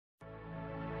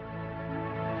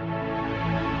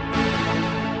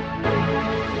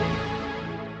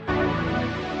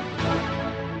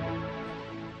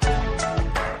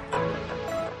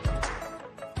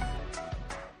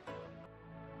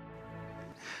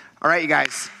All right, you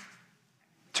guys,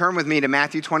 turn with me to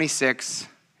Matthew 26.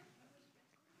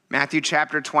 Matthew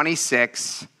chapter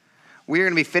 26. We're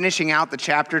going to be finishing out the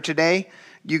chapter today.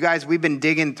 You guys, we've been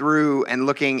digging through and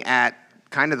looking at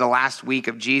kind of the last week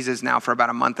of Jesus now for about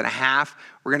a month and a half.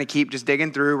 We're going to keep just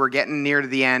digging through. We're getting near to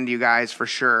the end, you guys, for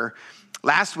sure.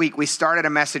 Last week, we started a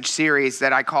message series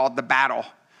that I called The Battle.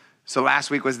 So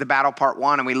last week was The Battle Part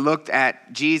 1, and we looked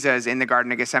at Jesus in the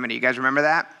Garden of Gethsemane. You guys remember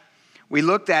that? We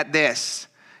looked at this.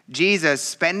 Jesus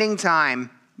spending time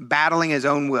battling his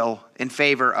own will in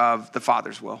favor of the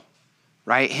Father's will,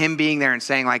 right? Him being there and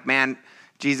saying like, man,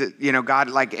 Jesus, God,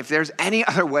 like if there's any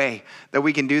other way that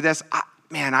we can do this,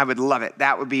 I would love it.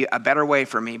 That would be a better way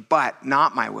for me, but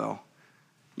not my will.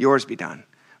 Yours be done,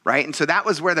 right? And so that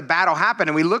was where the battle happened.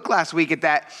 And we looked last week at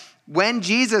that. When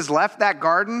Jesus left that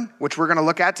garden, which we're going to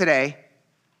look at today,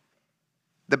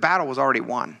 the battle was already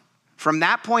won. From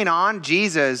that point on,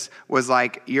 Jesus was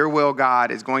like, your will, God,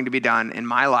 is going to be done in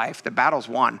my life. The battle's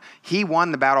won. He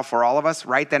won the battle for all of us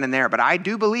right then and there. But I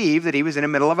do believe that he was in the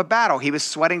middle of a battle. He was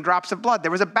sweating drops of blood. There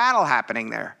was a battle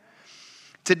happening there.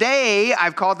 Today,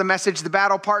 I've called the message The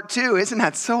Battle Part 2. Isn't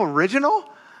that so original?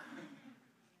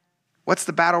 What's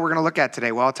the battle we're going to look at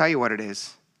today? Well, I'll tell you what it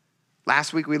is.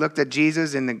 Last week, we looked at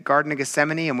Jesus in the Garden of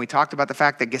Gethsemane, and we talked about the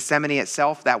fact that Gethsemane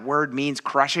itself, that word means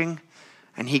crushing,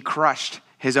 and he crushed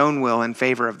his own will in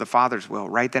favor of the Father's will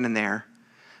right then and there.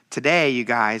 Today, you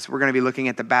guys, we're going to be looking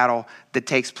at the battle that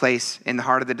takes place in the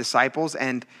heart of the disciples,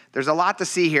 and there's a lot to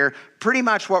see here. Pretty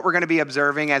much what we're going to be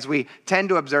observing, as we tend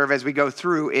to observe as we go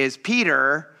through, is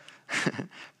Peter,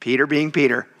 Peter being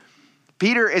Peter.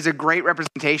 Peter is a great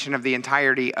representation of the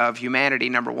entirety of humanity,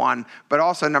 number one, but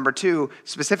also number two,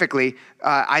 specifically,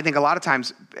 I think a lot of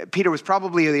times Peter was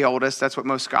probably the oldest. That's what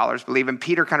most scholars believe. And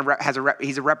Peter kind of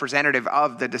he's a representative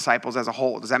of the disciples as a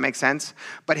whole. Does that make sense?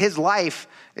 But his life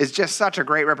is just such a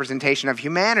great representation of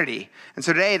humanity. And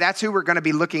so today, that's who we're going to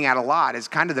be looking at a lot, is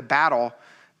kind of the battle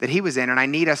that he was in. And I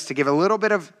need us to give a little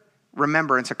bit of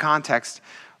remembrance or context.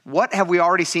 What have we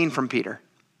already seen from Peter?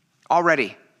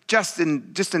 Already. Just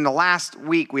in the last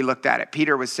week, we looked at it.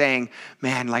 Peter was saying,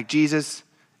 man, like Jesus,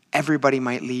 everybody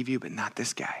might leave you, but not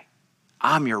this guy.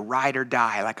 I'm your ride or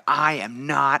die. Like I am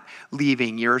not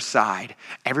leaving your side.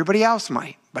 Everybody else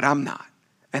might, but I'm not.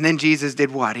 And then Jesus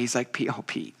did what? He's like,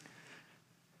 Pete.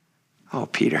 Oh,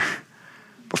 Peter,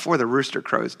 before the rooster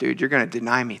crows, dude, you're going to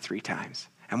deny me 3 times.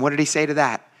 And what did he say to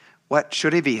that? What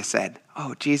should he have said?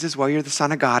 Oh, Jesus, well, you're the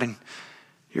Son of God, and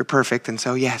you're perfect, and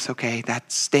so yes, okay, that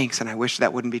stinks, and I wish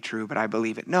that wouldn't be true, but I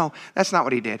believe it. No, that's not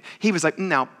what he did. He was like,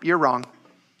 no, you're wrong.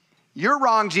 You're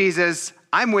wrong, Jesus.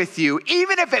 I'm with you.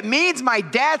 Even if it means my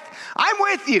death, I'm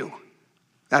with you.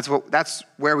 That's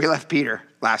where we left Peter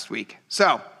last week.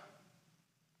 So,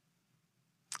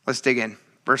 let's dig in.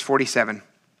 Verse 47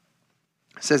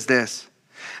 says this,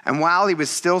 and while he was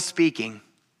still speaking,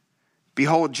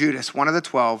 behold, Judas, one of the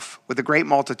 12, with a great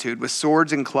multitude, with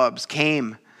swords and clubs,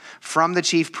 came from the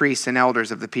chief priests and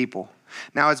elders of the people.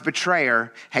 Now his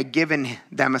betrayer had given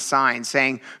them a sign,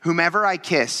 saying, whomever I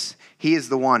kiss, he is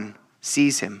the one.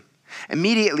 Seize him.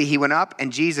 Immediately he went up,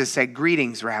 and Jesus said,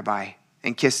 greetings, Rabbi,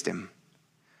 and kissed him.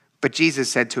 But Jesus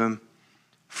said to him,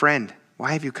 friend,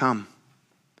 why have you come?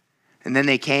 And then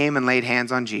they came and laid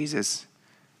hands on Jesus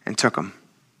and took him.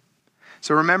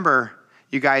 So remember,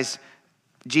 you guys,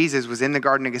 Jesus was in the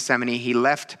Garden of Gethsemane. He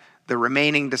left the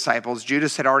remaining disciples.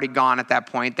 Judas had already gone at that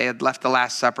point. They had left the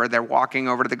Last Supper. They're walking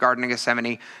over to the Garden of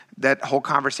Gethsemane. That whole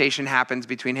conversation happens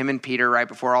between him and Peter right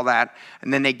before all that.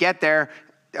 And then they get there.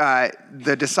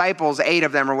 The disciples, 8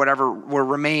 of them or whatever, were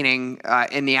remaining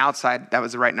in the outside. That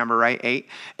was the right number, right? 8?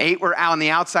 8 were out on the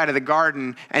outside of the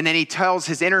garden. And then he tells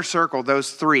his inner circle,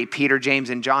 those 3, Peter, James,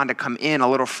 and John, to come in a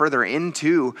little further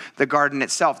into the garden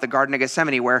itself, the Garden of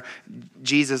Gethsemane, where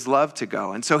Jesus loved to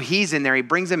go. And so he's in there. He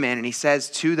brings them in and he says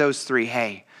to those 3,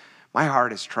 hey, my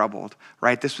heart is troubled,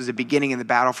 right? This was the beginning of the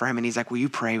battle for him. And he's like, will you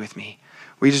pray with me?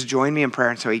 Will you just join me in prayer?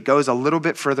 And so he goes a little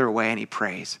bit further away and he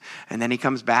prays. And then he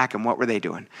comes back, and what were they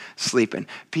doing? Sleeping.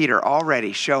 Peter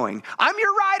already showing, I'm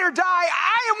your ride or die.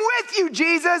 I am with you,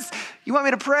 Jesus. You want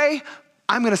me to pray?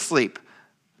 I'm going to sleep.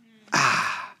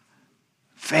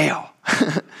 Fail.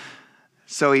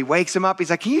 So he wakes him up. He's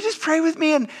like, can you just pray with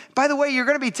me? And by the way, you're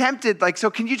going to be tempted. Like,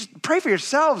 so can you just pray for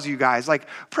yourselves, you guys? Like,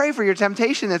 pray for your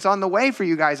temptation that's on the way for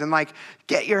you guys, and like,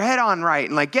 get your head on right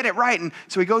and like, get it right. And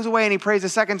so he goes away and he prays a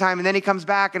second time, and then he comes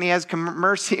back and he has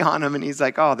mercy on him. And he's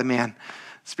like, oh, the man,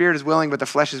 spirit is willing, but the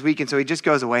flesh is weak. And so he just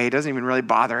goes away. He doesn't even really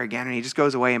bother again. And he just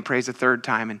goes away and prays a third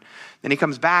time. And then he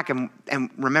comes back, and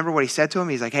remember what he said to him?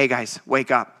 He's like, hey guys, wake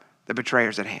up. The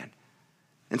betrayer's at hand.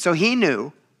 And so he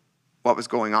knew what was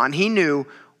going on. He knew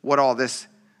what all this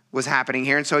was happening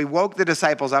here. And so he woke the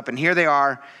disciples up, and here they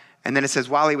are. And then it says,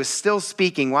 while he was still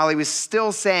speaking, while he was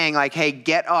still saying like, hey,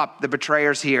 get up, the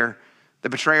betrayer's here. The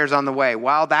betrayer's on the way.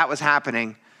 While that was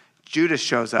happening, Judas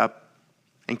shows up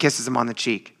and kisses him on the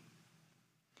cheek.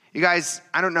 You guys,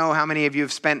 I don't know how many of you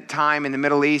have spent time in the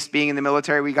Middle East. Being in the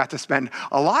military, we got to spend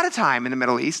a lot of time in the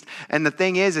Middle East. And the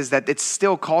thing is that it's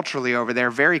still culturally over there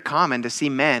very common to see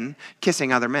men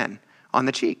kissing other men on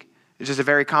the cheek. It's just a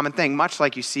very common thing, much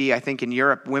like you see, I think in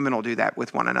Europe, women will do that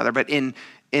with one another. But in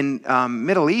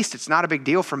Middle East, it's not a big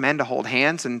deal for men to hold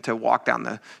hands and to walk down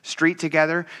the street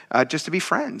together, just to be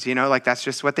friends, like that's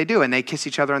just what they do. And they kiss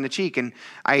each other on the cheek. And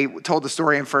I told the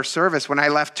story in first service. When I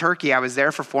left Turkey, I was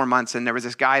there for 4 months, and there was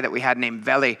this guy that we had named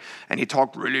Veli, and he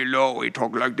talked really low. He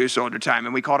talked like this all the time.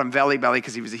 And we called him Veli Belly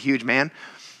because he was a huge man.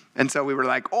 And so we were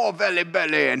like, oh, Veli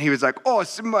Belly. And he was like, oh,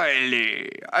 Smiley,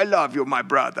 I love you, my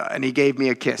brother. And he gave me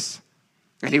a kiss.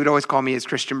 And he would always call me his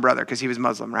Christian brother because he was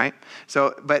Muslim, right?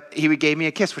 So, but he gave me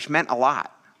a kiss, which meant a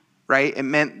lot, right? It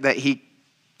meant that he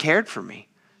cared for me.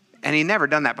 And he'd never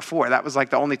done that before. That was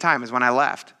like the only time is when I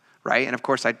left, right? And of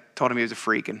course, I told him he was a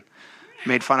freak and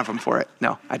made fun of him for it.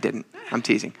 No, I didn't. I'm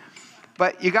teasing.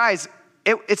 But you guys,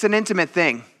 it's an intimate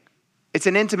thing. It's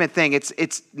an intimate thing.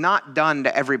 It's not done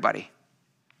to everybody.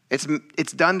 It's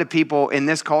done to people in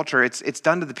this culture. It's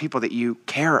done to the people that you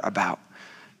care about,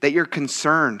 that you're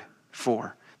concerned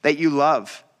for, that you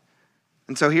love.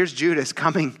 And so here's Judas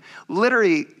coming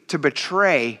literally to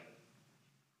betray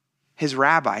his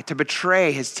rabbi, to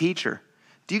betray his teacher.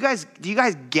 Do you guys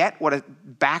get what a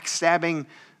backstabbing,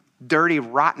 dirty,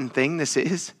 rotten thing this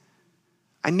is?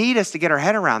 I need us to get our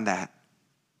head around that.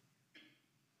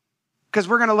 Because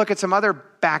we're going to look at some other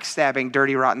backstabbing,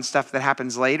 dirty, rotten stuff that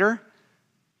happens later.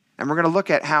 And we're going to look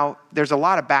at how there's a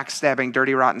lot of backstabbing,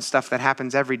 dirty, rotten stuff that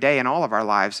happens every day in all of our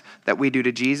lives that we do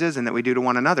to Jesus and that we do to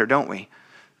one another, don't we?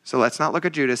 So let's not look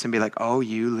at Judas and be like, oh,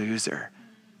 you loser.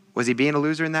 Was he being a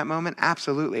loser in that moment?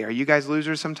 Absolutely. Are you guys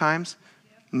losers sometimes?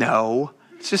 No,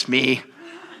 it's just me.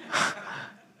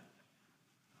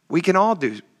 We can all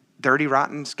do dirty,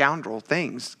 rotten, scoundrel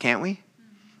things, can't we?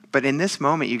 But in this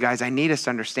moment, you guys, I need us to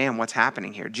understand what's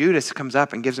happening here. Judas comes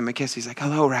up and gives him a kiss. He's like,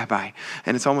 hello, Rabbi.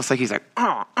 And it's almost like he's like,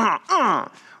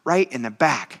 right in the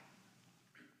back.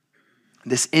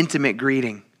 This intimate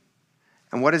greeting.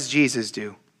 And what does Jesus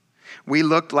do? We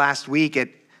looked last week at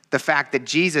the fact that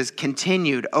Jesus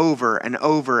continued over and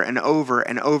over and over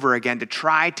and over again to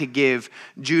try to give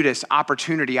Judas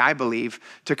opportunity, I believe,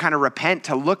 to kind of repent,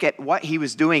 to look at what he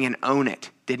was doing and own it,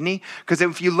 didn't he? Because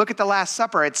if you look at the Last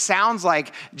Supper, it sounds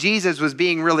like Jesus was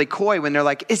being really coy when they're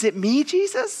like, is it me,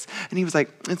 Jesus? And he was like,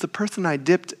 it's the person I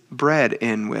dipped bread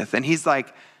in with. And he's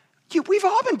like, we've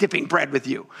all been dipping bread with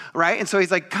you, right? And so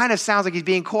he's like, kind of sounds like he's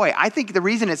being coy. I think the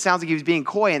reason it sounds like he was being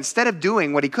coy, instead of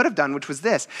doing what he could have done, which was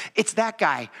this, it's that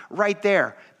guy right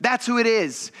there. That's who it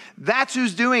is. That's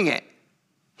who's doing it.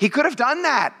 He could have done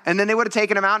that, and then they would have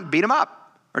taken him out and beat him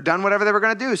up or done whatever they were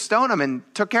going to do, stone him and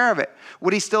took care of it.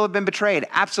 Would he still have been betrayed?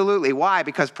 Absolutely. Why?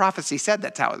 Because prophecy said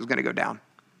that's how it was going to go down.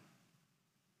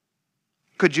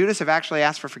 Could Judas have actually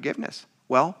asked for forgiveness?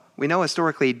 Well, we know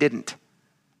historically he didn't.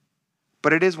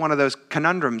 But it is one of those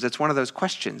conundrums. It's one of those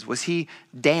questions. Was he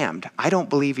damned? I don't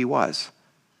believe he was.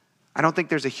 I don't think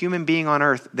there's a human being on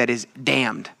earth that is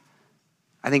damned.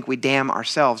 I think we damn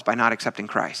ourselves by not accepting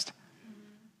Christ.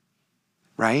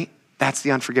 Right? That's the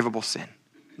unforgivable sin.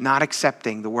 Not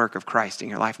accepting the work of Christ in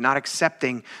your life. Not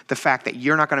accepting the fact that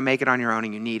you're not going to make it on your own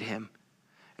and you need him.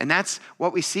 And that's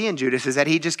what we see in Judas, is that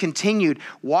he just continued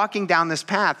walking down this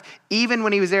path, even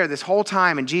when he was there this whole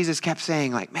time. And Jesus kept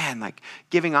saying, like, man, like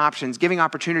giving options, giving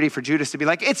opportunity for Judas to be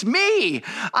like, it's me.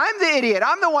 I'm the idiot.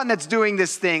 I'm the one that's doing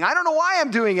this thing. I don't know why I'm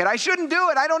doing it. I shouldn't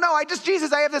do it. I don't know.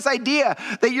 Jesus, I have this idea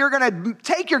that you're going to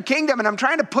take your kingdom and I'm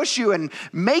trying to push you and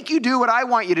make you do what I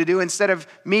want you to do instead of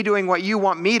me doing what you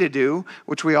want me to do,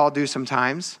 which we all do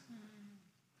sometimes.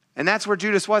 And that's where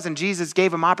Judas was, and Jesus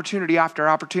gave him opportunity after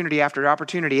opportunity after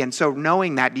opportunity. And so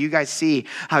knowing that, do you guys see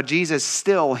how Jesus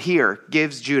still here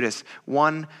gives Judas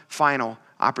one final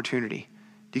opportunity?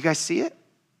 Do you guys see it?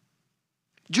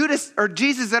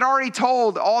 Jesus had already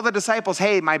told all the disciples,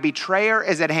 hey, my betrayer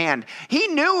is at hand. He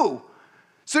knew.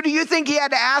 So do you think he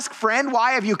had to ask, friend,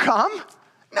 why have you come?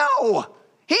 No,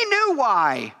 he knew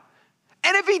why.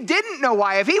 And if he didn't know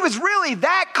why, if he was really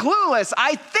that clueless,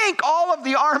 I think all of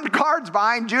the armed guards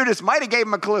behind Judas might have gave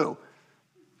him a clue.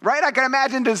 Right? I can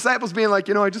imagine the disciples being like,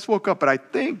 I just woke up, but I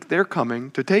think they're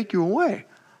coming to take you away.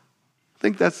 I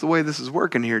think that's the way this is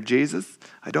working here, Jesus.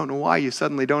 I don't know why you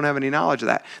suddenly don't have any knowledge of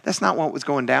that. That's not what was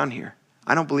going down here.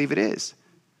 I don't believe it is.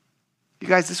 You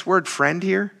guys, this word friend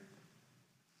here,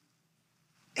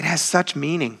 it has such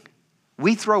meaning.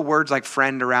 We throw words like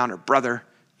friend around or brother,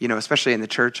 especially in the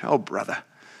church. Oh, brother.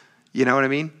 You know what I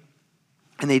mean?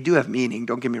 And they do have meaning,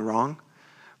 don't get me wrong.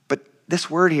 But this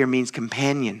word here means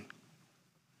companion,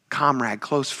 comrade,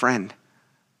 close friend.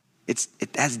 It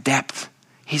has depth.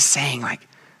 He's saying like,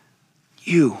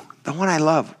 you, the one I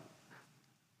love,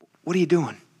 what are you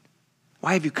doing?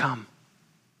 Why have you come?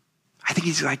 I think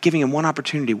he's like giving him one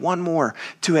opportunity, one more,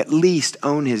 to at least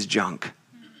own his junk.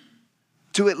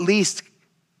 To at least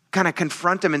kind of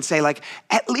confront him and say like,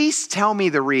 at least tell me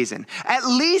the reason. At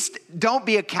least don't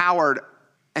be a coward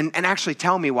and actually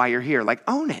tell me why you're here. Like,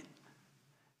 own it.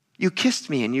 You kissed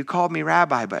me and you called me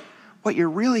rabbi, but what you're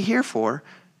really here for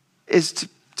is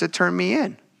to turn me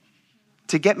in,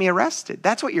 to get me arrested.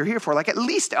 That's what you're here for. Like, at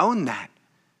least own that.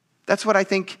 That's what I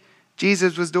think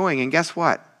Jesus was doing. And guess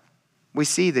what? We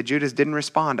see that Judas didn't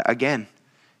respond again.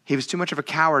 He was too much of a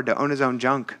coward to own his own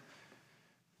junk.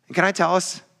 And can I tell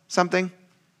us something?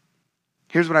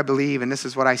 Here's what I believe, and this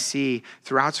is what I see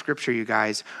throughout Scripture, you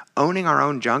guys. Owning our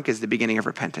own junk is the beginning of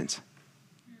repentance.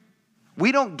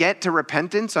 We don't get to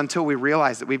repentance until we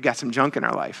realize that we've got some junk in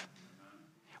our life.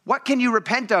 What can you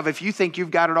repent of if you think you've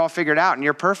got it all figured out and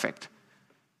you're perfect?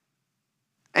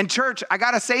 And church, I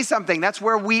got to say something. That's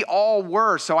where we all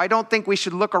were. So I don't think we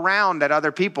should look around at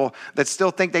other people that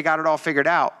still think they got it all figured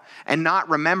out and not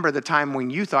remember the time when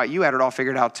you thought you had it all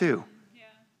figured out too. Yeah.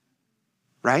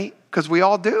 Right? Because we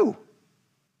all do.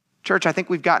 Church, I think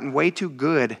we've gotten way too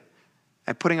good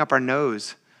at putting up our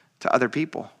nose to other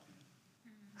people.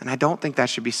 And I don't think that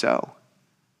should be so.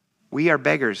 We are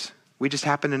beggars. We just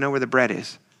happen to know where the bread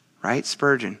is, right?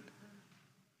 Spurgeon.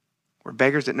 We're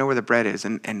beggars that know where the bread is.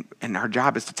 And our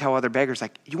job is to tell other beggars,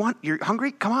 like, you're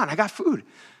hungry? Come on, I got food.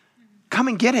 Come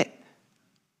and get it.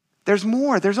 There's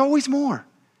more. There's always more.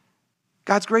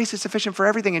 God's grace is sufficient for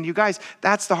everything. And you guys,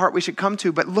 that's the heart we should come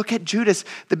to. But look at Judas.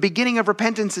 The beginning of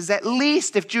repentance is at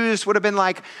least if Judas would have been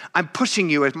like, I'm pushing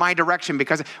you in my direction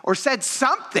or said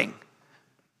something.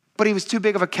 But he was too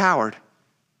big of a coward.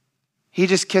 He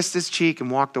just kissed his cheek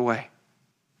and walked away.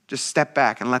 Just stepped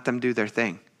back and let them do their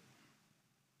thing.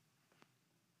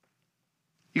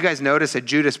 You guys notice that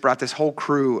Judas brought this whole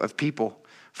crew of people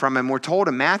from him. We're told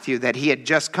in Matthew that he had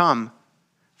just come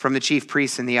from the chief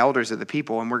priests and the elders of the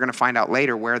people, and we're going to find out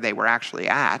later where they were actually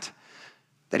at,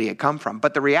 that he had come from.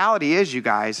 But the reality is, you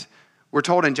guys, we're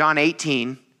told in John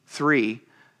 18:3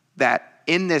 that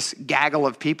in this gaggle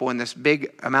of people, in this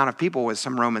big amount of people, was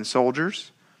some Roman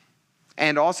soldiers.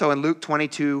 And also in Luke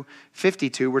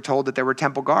 22:52, we're told that there were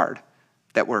temple guard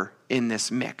that were in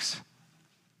this mix.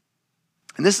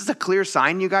 And this is a clear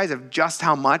sign, you guys, of just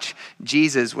how much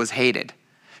Jesus was hated.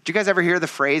 Did you guys ever hear the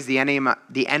phrase, the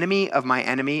enemy of my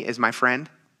enemy is my friend?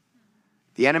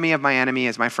 The enemy of my enemy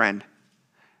is my friend.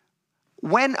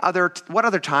 What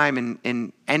other time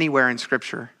in anywhere in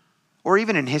Scripture, or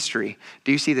even in history,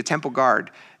 do you see the temple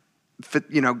guard,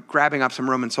 grabbing up some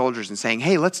Roman soldiers and saying,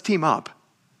 hey, let's team up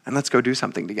and let's go do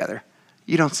something together?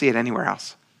 You don't see it anywhere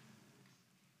else.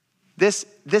 This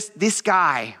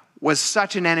guy was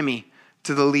such an enemy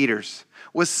to the leaders,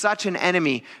 was such an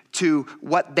enemy to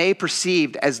what they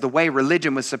perceived as the way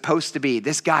religion was supposed to be.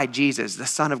 This guy, Jesus, the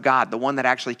Son of God, the one that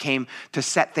actually came to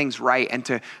set things right and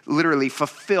to literally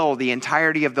fulfill the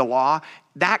entirety of the law,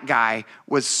 that guy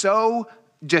was so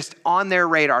just on their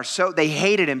radar. So they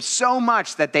hated him so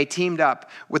much that they teamed up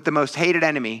with the most hated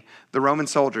enemy, the Roman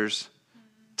soldiers,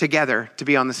 together to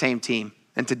be on the same team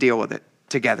and to deal with it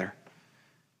together.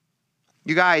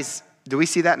 You guys, do we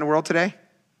see that in the world today?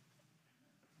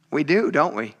 We do,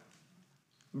 don't we?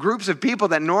 Groups of people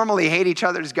that normally hate each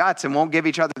other's guts and won't give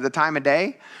each other the time of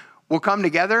day will come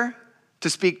together to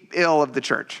speak ill of the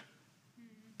church,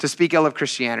 to speak ill of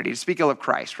Christianity, to speak ill of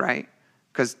Christ, right?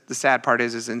 Because the sad part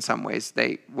is in some ways,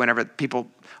 whenever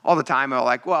people all the time are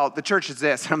like, well, the church is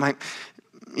this. And I'm like,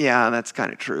 yeah, that's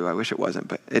kind of true. I wish it wasn't,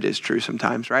 but it is true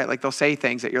sometimes, right? Like they'll say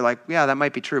things that you're like, yeah, that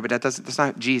might be true, but that's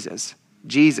not Jesus.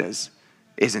 Jesus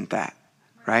isn't that,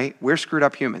 right? We're screwed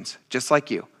up humans, just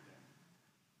like you.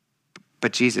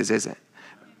 But Jesus isn't.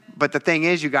 But the thing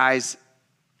is, you guys,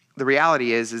 the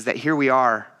reality is that here we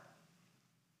are,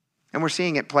 and we're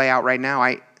seeing it play out right now.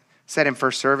 I said in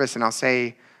first service, and I'll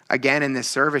say again in this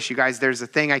service, you guys, there's a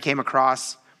thing I came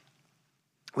across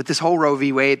with this whole Roe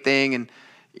v. Wade thing and,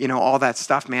 all that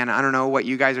stuff, man. I don't know what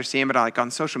you guys are seeing, but like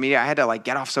on social media, I had to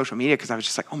get off social media because I was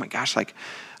just like, oh my gosh,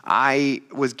 I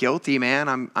was guilty,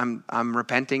 man. I'm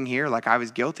repenting here. I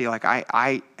was guilty.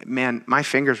 Man, my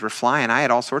fingers were flying. I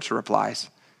had all sorts of replies.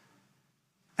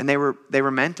 And they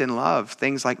were meant in love.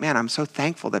 Things like, man, I'm so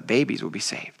thankful that babies will be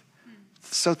saved.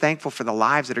 So thankful for the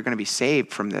lives that are going to be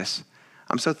saved from this.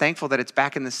 I'm so thankful that it's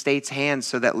back in the state's hands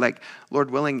so that, like, Lord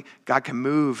willing, God can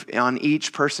move on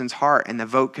each person's heart and the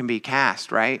vote can be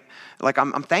cast, right? Like,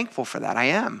 I'm thankful for that. I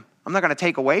am. I'm not going to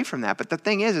take away from that. But the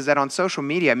thing is that on social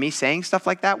media, me saying stuff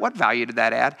like that, what value did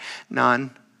that add?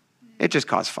 None. It just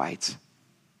caused fights.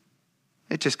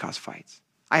 It just caused fights.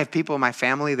 I have people in my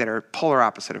family that are polar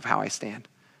opposite of how I stand.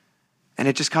 And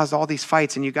it just caused all these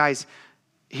fights. And you guys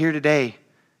here today,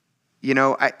 you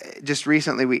know, just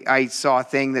recently I saw a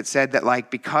thing that said that, like,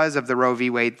 because of the Roe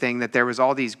v. Wade thing, that there was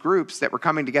all these groups that were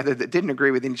coming together that didn't agree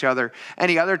with each other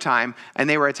any other time, and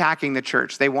they were attacking the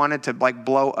church. They wanted to, like,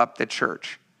 blow up the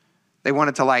church. They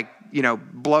wanted to, like, you know,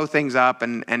 blow things up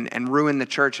and ruin the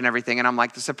church and everything. And I'm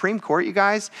like, the Supreme Court, you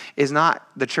guys, is not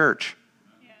the church.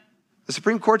 Yeah. The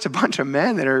Supreme Court's a bunch of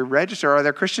men that are registered. Are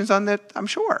there Christians on that? I'm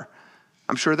sure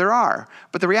there are.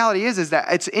 But the reality is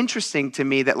that it's interesting to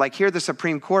me that, like, here the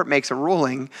Supreme Court makes a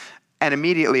ruling and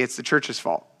immediately it's the church's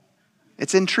fault.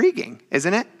 It's intriguing,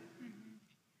 isn't it?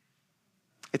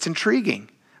 It's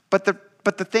intriguing. But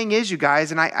the thing is, you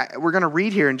guys, and we're going to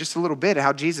read here in just a little bit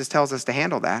how Jesus tells us to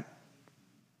handle that.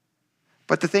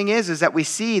 But the thing is that we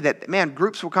see that, man,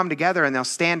 groups will come together and they'll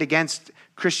stand against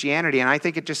Christianity. And I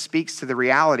think it just speaks to the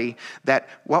reality that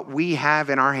what we have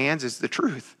in our hands is the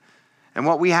truth. And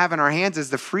what we have in our hands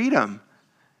is the freedom.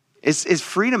 Is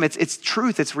freedom. It's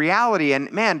truth. It's reality. And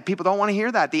man, people don't want to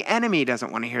hear that. The enemy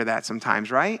doesn't want to hear that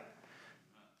sometimes, right?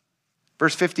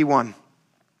 Verse 51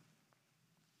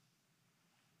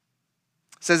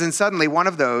 says, and suddenly one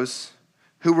of those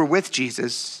who were with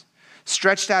Jesus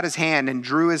stretched out his hand and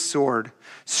drew his sword,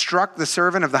 struck the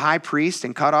servant of the high priest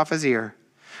and cut off his ear.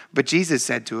 But Jesus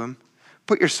said to him,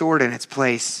 put your sword in its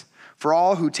place. For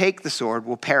all who take the sword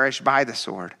will perish by the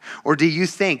sword. Or do you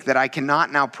think that I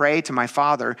cannot now pray to my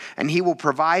Father, and he will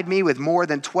provide me with more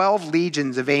than 12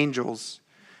 legions of angels?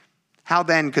 How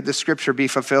then could the scripture be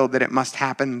fulfilled that it must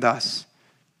happen thus?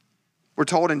 We're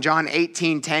told in John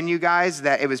 18:10, you guys,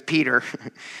 that it was Peter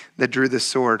that drew the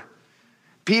sword.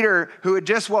 Peter, who had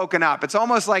just woken up. It's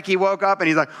almost like he woke up and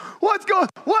he's like, what?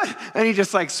 And he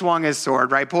just, like, swung his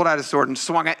sword, right? Pulled out his sword and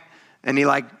swung it. And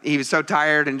he was so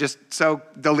tired and just so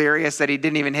delirious that he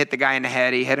didn't even hit the guy in the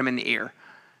head. He hit him in the ear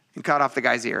and cut off the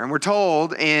guy's ear. And we're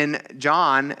told in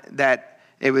John that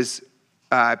it was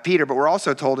Peter, but we're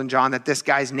also told in John that this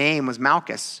guy's name was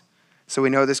Malchus. So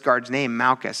we know this guard's name,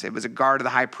 Malchus. It was a guard of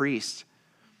the high priest.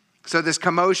 So this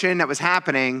commotion that was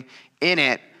happening in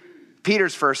it,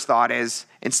 Peter's first thought is,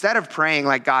 instead of praying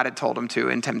like God had told him to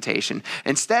in temptation,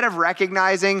 instead of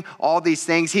recognizing all these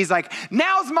things, he's like,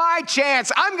 now's my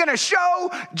chance. I'm going to show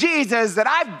Jesus that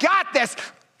I've got this.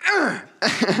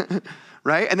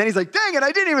 Right? And then he's like, dang it,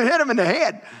 I didn't even hit him in the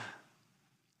head.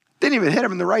 Didn't even hit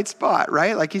him in the right spot,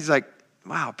 right? Like, he's like,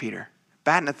 wow, Peter,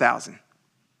 batting 1,000.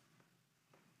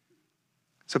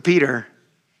 So Peter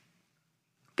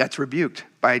gets rebuked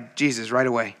by Jesus right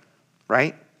away,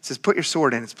 right? It says, put your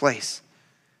sword in its place.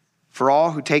 For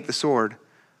all who take the sword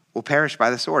will perish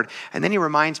by the sword. And then he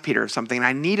reminds Peter of something. And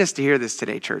I need us to hear this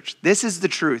today, church. This is the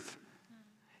truth.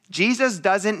 Jesus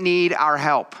doesn't need our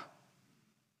help.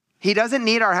 He doesn't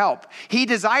need our help. He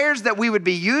desires that we would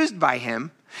be used by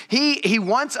him. He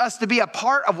wants us to be a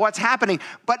part of what's happening,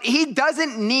 but he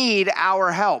doesn't need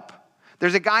our help.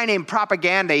 There's a guy named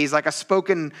Propaganda. He's like a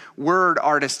spoken word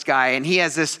artist guy, and he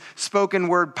has this spoken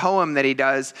word poem that he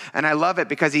does, and I love it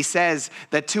because he says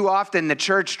that too often the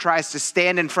church tries to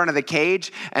stand in front of the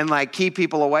cage and, like, keep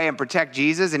people away and protect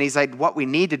Jesus, and he's like, what we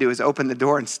need to do is open the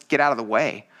door and get out of the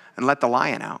way and let the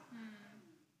lion out.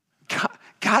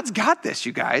 God's got this,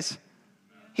 you guys.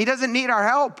 He doesn't need our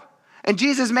help. And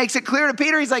Jesus makes it clear to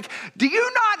Peter, he's like, do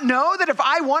you not know that if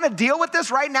I want to deal with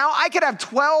this right now, I could have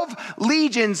 12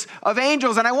 legions of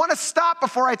angels, and I want to stop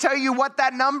before I tell you what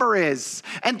that number is.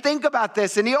 And think about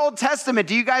this. In the Old Testament,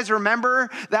 do you guys remember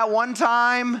that one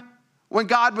time when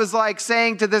God was, like,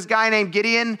 saying to this guy named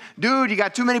Gideon, dude, you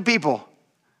got too many people.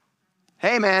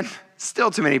 Hey, man, still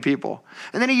too many people.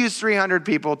 And then he used 300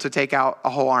 people to take out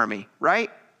a whole army, right?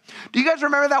 Do you guys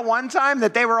remember that one time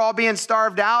that they were all being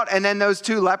starved out, and then those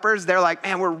 2 lepers, they're like,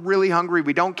 man, we're really hungry.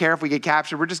 We don't care if we get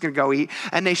captured. We're just going to go eat.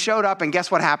 And they showed up, and guess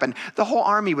what happened? The whole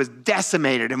army was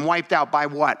decimated and wiped out by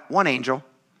what? One angel.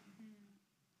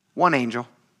 One angel.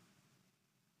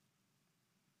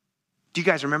 Do you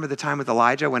guys remember the time with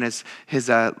Elijah when his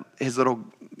little,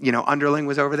 underling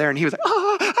was over there, and he was like,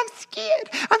 oh, I'm scared.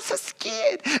 I'm so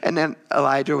scared. And then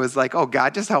Elijah was like, oh,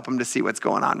 God, just help him to see what's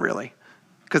going on, really.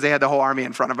 Because they had the whole army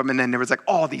in front of him, and then there was, like,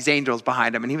 all these angels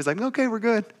behind him, and he was like, okay, we're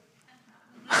good.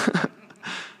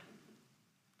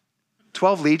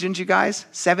 12 legions, you guys,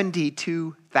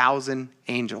 72,000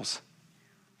 angels.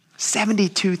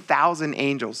 72,000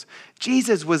 angels.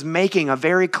 Jesus was making a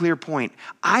very clear point.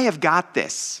 I have got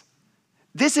this.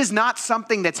 This is not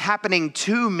something that's happening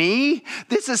to me.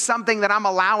 This is something that I'm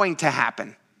allowing to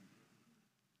happen.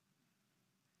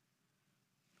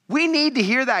 We need to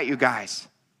hear that, you guys.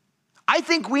 I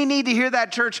think we need to hear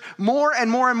that, church, more and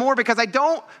more and more, because I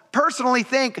don't personally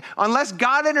think, unless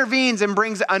God intervenes and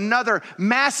brings another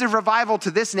massive revival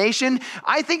to this nation,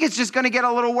 I think it's just going to get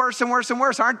a little worse and worse and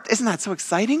worse. Isn't that so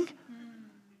exciting?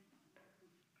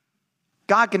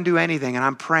 God can do anything, and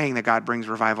I'm praying that God brings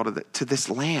revival to this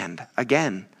land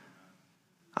again.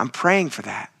 I'm praying for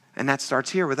that, and that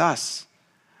starts here with us.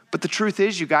 But the truth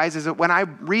is, you guys, is that when I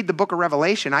read the book of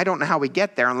Revelation, I don't know how we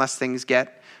get there unless things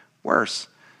get worse.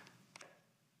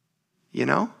 You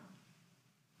know?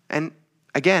 And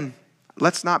again,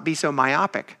 let's not be so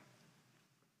myopic.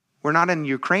 We're not in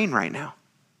Ukraine right now.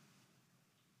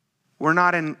 We're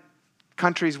not in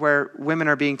countries where women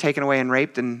are being taken away and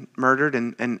raped and murdered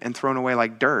and thrown away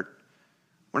like dirt.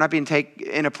 We're not being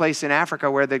in a place in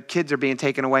Africa where the kids are being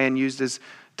taken away and used as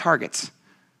targets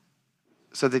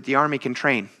so that the army can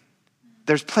train.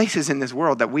 There's places in this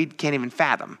world that we can't even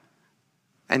fathom,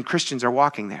 and Christians are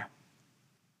walking there.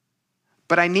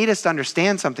 But I need us to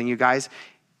understand something, you guys.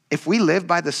 If we live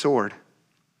by the sword,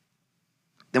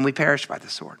 then we perish by the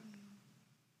sword.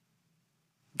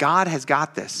 God has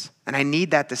got this, and I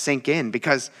need that to sink in,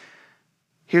 because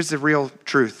here's the real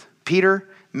truth. Peter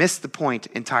missed the point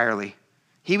entirely.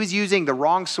 He was using the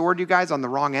wrong sword, you guys, on the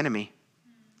wrong enemy.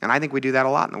 And I think we do that a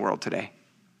lot in the world today.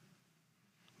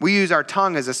 We use our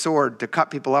tongue as a sword to cut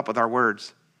people up with our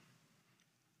words.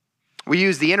 We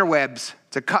use the interwebs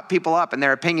to cut people up and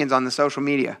their opinions on the social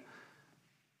media.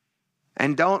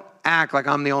 And don't act like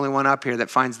I'm the only one up here that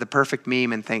finds the perfect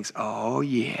meme and thinks, oh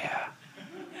yeah.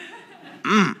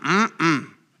 I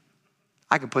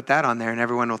can put that on there and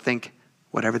everyone will think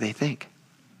whatever they think.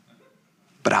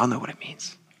 But I'll know what it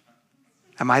means.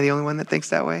 Am I the only one that thinks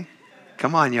that way?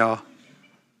 Come on, y'all.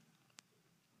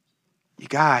 You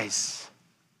guys,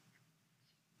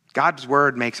 God's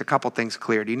word makes a couple things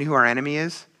clear. Do you know who our enemy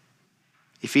is?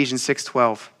 Ephesians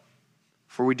 6:12.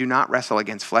 For we do not wrestle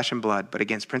against flesh and blood, but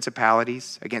against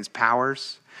principalities, against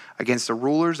powers, against the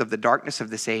rulers of the darkness of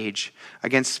this age,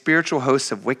 against spiritual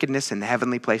hosts of wickedness in the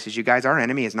heavenly places. You guys, our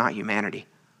enemy is not humanity.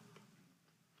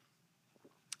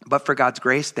 But for God's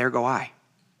grace, there go I.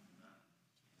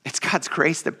 It's God's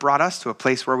grace that brought us to a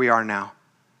place where we are now,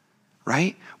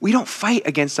 right? We don't fight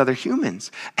against other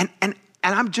humans. And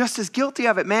I'm just as guilty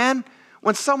of it, man.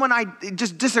 When someone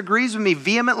just disagrees with me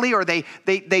vehemently, or they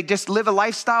just live a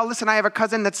lifestyle. Listen, I have a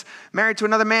cousin that's married to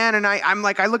another man, and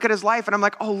I look at his life and I'm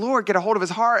like, oh Lord, get a hold of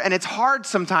his heart. And it's hard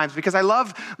sometimes because I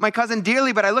love my cousin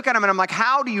dearly, but I look at him and I'm like,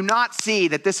 how do you not see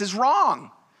that this is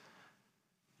wrong?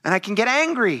 And I can get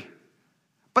angry.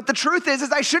 But the truth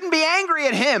is I shouldn't be angry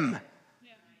at him.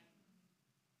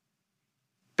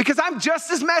 Because I'm just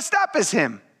as messed up as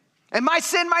him. And my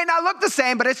sin might not look the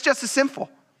same, but it's just as sinful.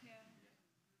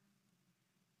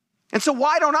 And so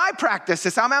why don't I practice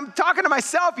this? I'm talking to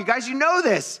myself. You guys, you know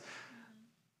this.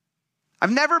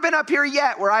 I've never been up here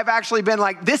yet where I've actually been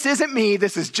like, this isn't me.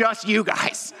 This is just you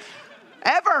guys.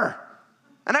 Ever.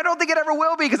 And I don't think it ever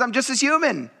will be, because I'm just as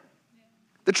human.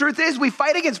 The truth is, we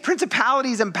fight against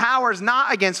principalities and powers,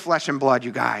 not against flesh and blood,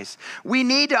 you guys. We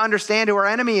need to understand who our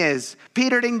enemy is.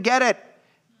 Peter didn't get it.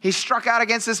 He struck out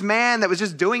against this man that was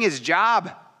just doing his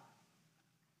job.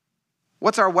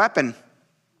 What's our weapon?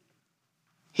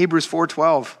 Hebrews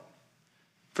 4:12.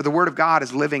 For the word of God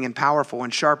is living and powerful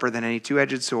and sharper than any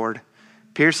two-edged sword,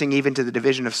 piercing even to the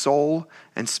division of soul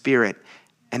and spirit,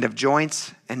 and of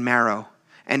joints and marrow,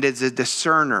 and is a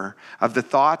discerner of the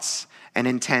thoughts and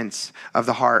intents of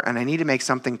the heart. And I need to make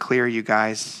something clear, you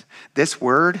guys. This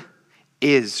word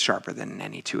is sharper than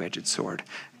any two-edged sword.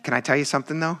 Can I tell you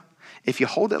something, though? If you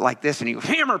hold it like this and you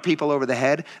hammer people over the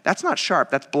head, that's not sharp,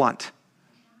 that's blunt.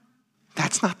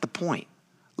 That's not the point.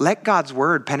 Let God's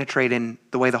word penetrate in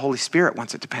the way the Holy Spirit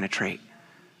wants it to penetrate,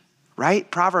 right?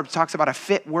 Proverbs talks about a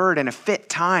fit word and a fit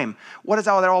time. What does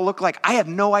that all look like? I have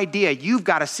no idea. You've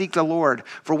got to seek the Lord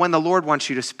for when the Lord wants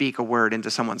you to speak a word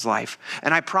into someone's life.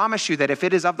 And I promise you that if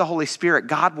it is of the Holy Spirit,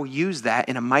 God will use that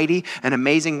in a mighty and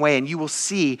amazing way, and you will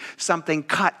see something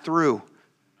cut through.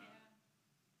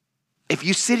 If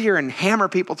you sit here and hammer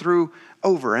people through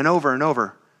over and over and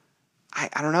over,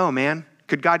 I don't know, man.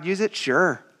 Could God use it?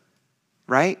 Sure.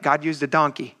 Right? God used a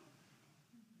donkey.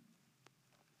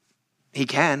 He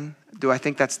can. Do I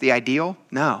think that's the ideal?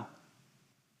 No.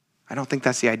 I don't think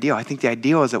that's the ideal. I think the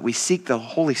ideal is that we seek the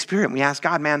Holy Spirit and we ask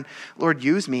God, man, Lord,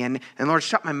 use me. And Lord,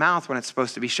 shut my mouth when it's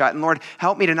supposed to be shut. And Lord,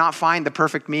 help me to not find the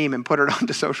perfect meme and put it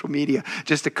onto social media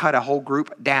just to cut a whole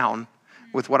group down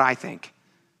with what I think.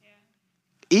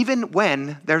 Even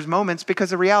when there's moments,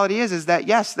 because the reality is that,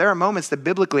 yes, there are moments that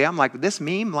biblically I'm like, this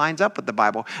meme lines up with the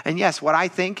Bible. And yes, what I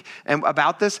think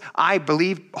about this, I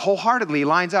believe wholeheartedly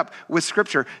lines up with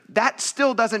Scripture. That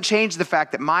still doesn't change the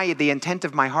fact that the intent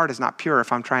of my heart is not pure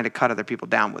if I'm trying to cut other people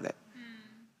down with it.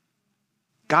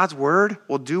 God's word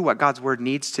will do what God's word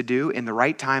needs to do in the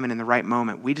right time and in the right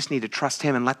moment. We just need to trust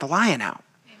him and let the lion out.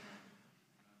 Amen.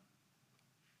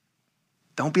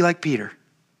 Don't be like Peter.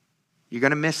 You're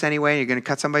going to miss anyway. You're going to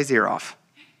cut somebody's ear off.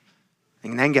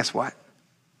 And then guess what?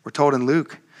 We're told in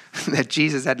Luke that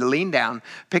Jesus had to lean down,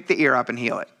 pick the ear up, and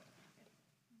heal it.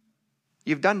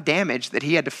 You've done damage that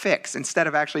he had to fix instead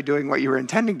of actually doing what you were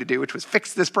intending to do, which was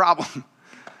fix this problem.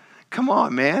 Come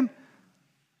on, man.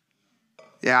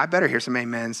 Yeah, I better hear some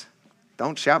amens.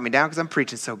 Don't shout me down because I'm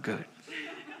preaching so good.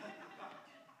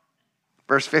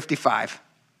 Verse 55.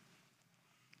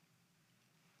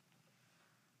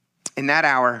 In that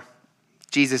hour,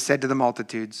 Jesus said to the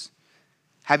multitudes,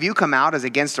 have you come out as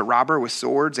against a robber with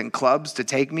swords and clubs to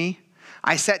take me?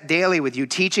 I sat daily with you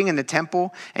teaching in the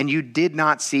temple, and you did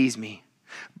not seize me.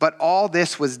 But all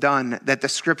this was done that the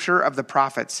scripture of the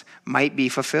prophets might be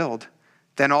fulfilled.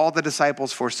 Then all the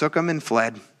disciples forsook him and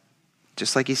fled,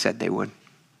 just like he said they would.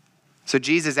 So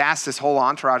Jesus asked this whole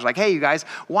entourage, like, hey, you guys,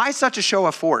 why such a show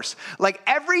of force? Like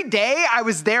every day I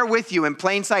was there with you in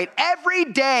plain sight. Every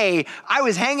day I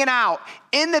was hanging out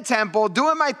in the temple,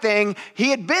 doing my thing. He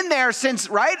had been there since,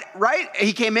 right?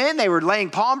 He came in, they were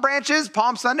laying palm branches,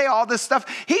 Palm Sunday, all this stuff.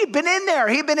 He'd been in there.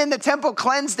 He'd been in the temple,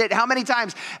 cleansed it how many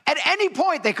times? At any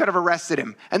point they could have arrested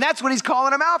him. And that's what he's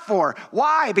calling them out for.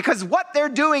 Why? Because what they're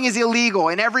doing is illegal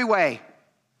in every way.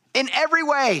 In every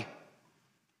way.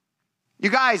 You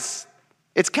guys,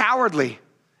 it's cowardly.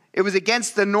 It was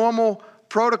against the normal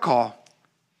protocol.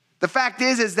 The fact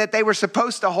is that they were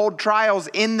supposed to hold trials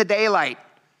in the daylight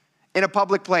in a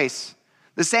public place.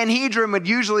 The Sanhedrin would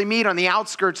usually meet on the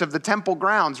outskirts of the temple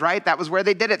grounds, right? That was where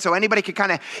they did it. So anybody could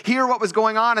kind of hear what was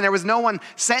going on. And there was no one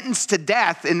sentenced to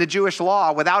death in the Jewish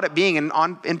law without it being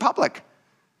in public,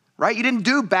 right? You didn't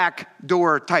do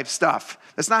backdoor type stuff.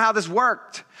 That's not how this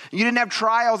worked. You didn't have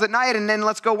trials at night. And then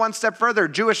let's go one step further.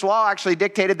 Jewish law actually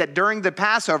dictated that during the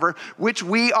Passover, which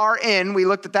we are in, we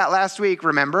looked at that last week,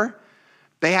 remember?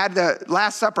 They had the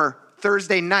Last Supper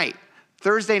Thursday night.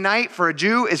 Thursday night for a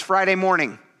Jew is Friday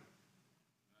morning.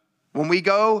 When we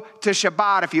go to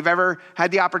Shabbat, if you've ever had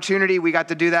the opportunity, we got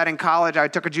to do that in college. I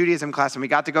took a Judaism class and we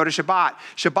got to go to Shabbat.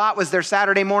 Shabbat was their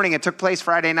Saturday morning. It took place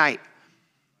Friday night.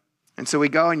 And so we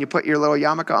go and you put your little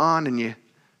yarmulke on and you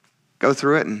go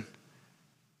through it, and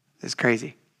it's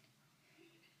crazy.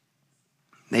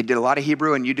 They did a lot of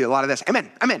Hebrew, and you do a lot of this.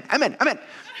 Amen, amen, amen, amen.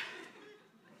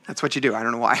 That's what you do. I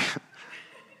don't know why.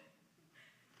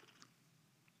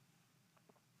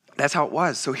 That's how it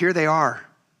was. So here they are,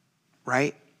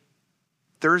 right?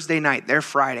 Thursday night, they're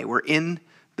Friday. We're in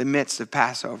the midst of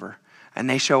Passover, and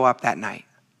they show up that night.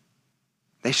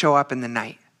 They show up in the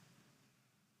night.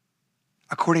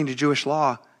 According to Jewish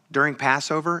law, during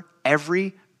Passover,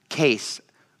 every case,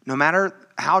 no matter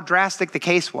how drastic the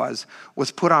case was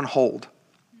put on hold.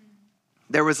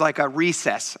 There was like a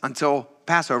recess until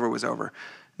Passover was over.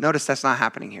 Notice that's not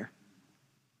happening here.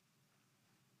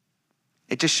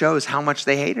 It just shows how much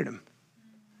they hated him.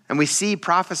 And we see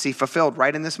prophecy fulfilled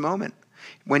right in this moment.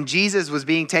 When Jesus was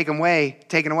being taken away,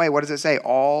 what does it say?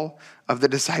 All of the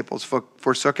disciples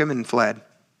forsook him and fled.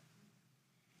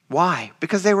 Why?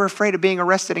 Because they were afraid of being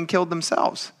arrested and killed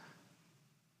themselves.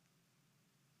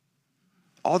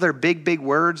 All their big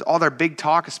words, all their big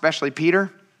talk, especially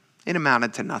Peter, it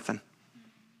amounted to nothing.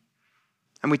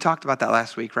 And we talked about that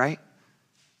last week, right?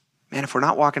 Man, if we're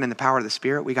not walking in the power of the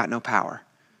Spirit, we got no power.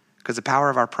 Because the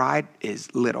power of our pride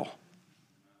is little.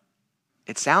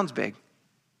 It sounds big,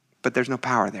 but there's no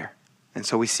power there. And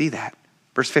so we see that.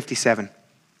 Verse 57. It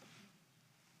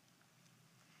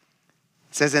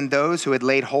says, and those who had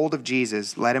laid hold of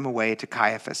Jesus led him away to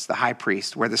Caiaphas, the high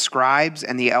priest, where the scribes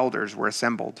and the elders were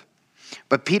assembled.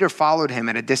 But Peter followed him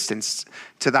at a distance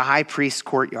to the high priest's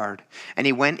courtyard, and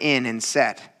he went in and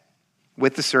sat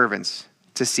with the servants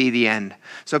to see the end.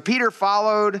 So Peter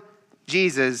followed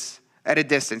Jesus at a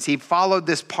distance. He followed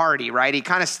this party, right? He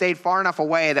kind of stayed far enough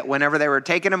away that whenever they were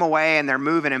taking him away and they're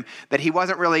moving him, that he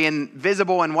wasn't really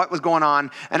visible in what was going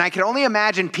on. And I could only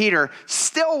imagine Peter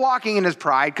still walking in his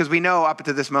pride, because we know up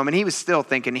to this moment, he was still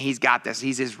thinking he's got this.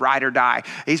 He's his ride or die.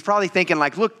 He's probably thinking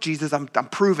like, look, Jesus, I'm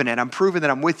proving it. I'm proving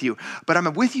that I'm with you, but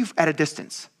I'm with you at a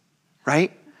distance,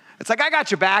 right? It's like, I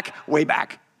got your back, way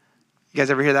back. You guys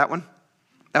ever hear that one?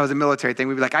 That was a military thing.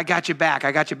 We'd be like, I got your back,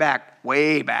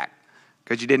 way back.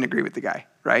 Because you didn't agree with the guy,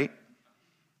 right?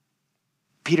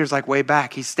 Peter's like way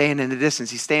back. He's staying in the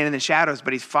distance. He's staying in the shadows,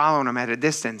 but he's following him at a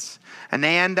distance. And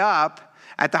they end up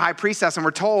at the high priest's house. And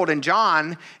we're told in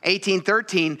John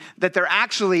 18:13 that they're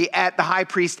actually at the high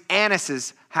priest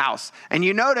Annas' house. And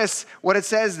you notice what it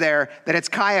says there, that it's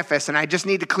Caiaphas. And I just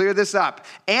need to clear this up.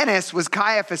 Annas was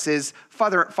Caiaphas'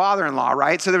 father-in-law,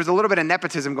 right? So there was a little bit of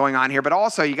nepotism going on here. But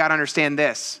also you got to understand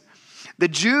this. The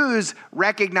Jews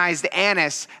recognized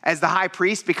Annas as the high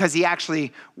priest because he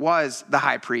actually was the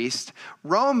high priest.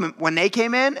 Rome, when they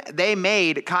came in, they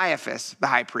made Caiaphas the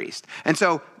high priest. And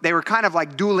so they were kind of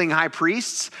like dueling high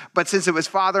priests, but since it was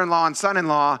father-in-law and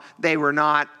son-in-law, they were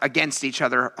not against each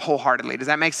other wholeheartedly. Does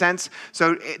that make sense?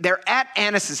 So they're at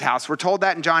Annas' house. We're told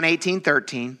that in John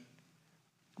 18:13.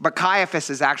 But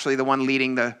Caiaphas is actually the one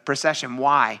leading the procession.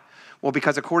 Why? Well,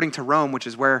 because according to Rome, which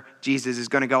is where Jesus is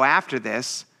going to go after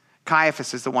this,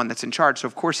 Caiaphas is the one that's in charge, so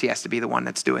of course he has to be the one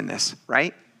that's doing this,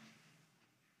 right?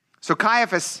 So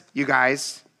Caiaphas, you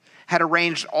guys, had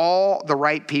arranged all the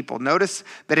right people. Notice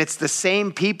that it's the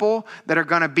same people that are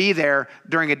going to be there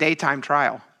during a daytime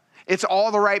trial. It's all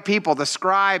the right people, the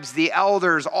scribes, the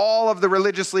elders, all of the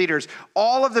religious leaders,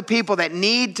 all of the people that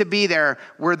need to be there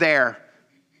were there.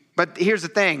 But here's the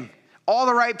thing, all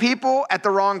the right people at the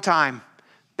wrong time.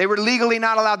 They were legally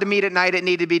not allowed to meet at night. It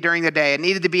needed to be during the day. It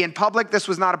needed to be in public. This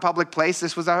was not a public place.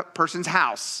 This was a person's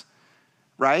house,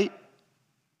 right?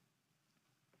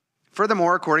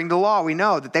 Furthermore, according to the law, we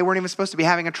know that they weren't even supposed to be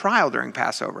having a trial during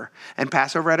Passover. And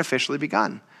Passover had officially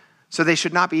begun. So they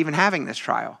should not be even having this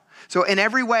trial. So in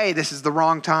every way, this is the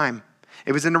wrong time.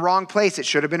 It was in the wrong place. It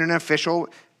should have been an official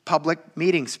public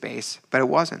meeting space, but it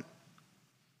wasn't.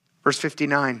 Verse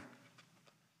 59.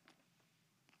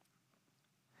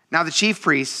 Now the chief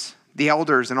priests, the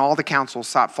elders, and all the council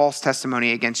sought false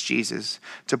testimony against Jesus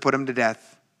to put him to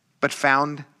death, but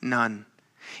found none.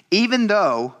 Even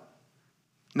though,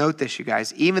 note this you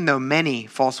guys, even though many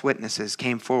false witnesses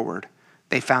came forward,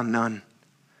 they found none.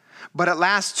 But at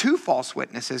last 2 false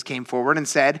witnesses came forward and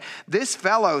said, this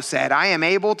fellow said, I am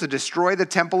able to destroy the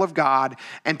temple of God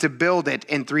and to build it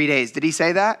in 3 days. Did he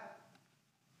say that?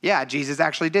 Yeah, Jesus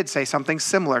actually did say something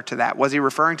similar to that. Was he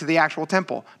referring to the actual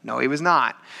temple? No, he was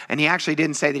not. And he actually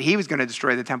didn't say that he was going to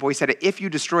destroy the temple. He said, if you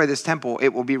destroy this temple, it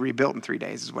will be rebuilt in 3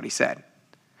 days, is what he said.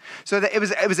 So that it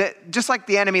was just like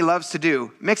the enemy loves to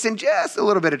do, mix in just a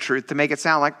little bit of truth to make it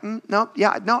sound like, no,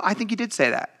 I think he did say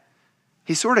that.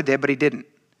 He sort of did, but he didn't.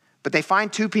 But they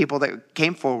find 2 people that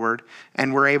came forward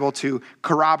and were able to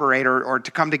corroborate or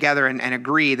to come together and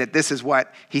agree that this is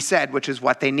what he said, which is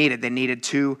what they needed. They needed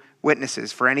 2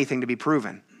 witnesses for anything to be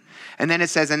proven. And then it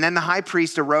says, and then the high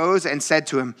priest arose and said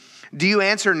to him, do you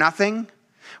answer nothing?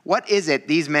 What is it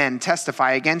these men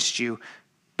testify against you?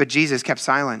 But Jesus kept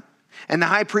silent. And the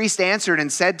high priest answered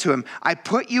and said to him, I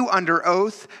put you under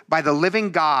oath by the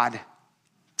living God.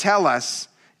 Tell us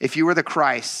if you are the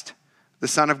Christ, the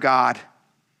Son of God.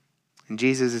 And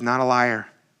Jesus is not a liar.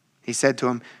 He said to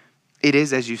him, it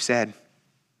is as you said.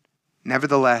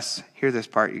 Nevertheless, hear this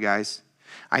part, you guys.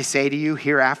 I say to you,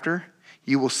 hereafter,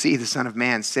 you will see the Son of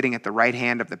Man sitting at the right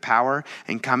hand of the power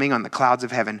and coming on the clouds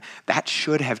of heaven. That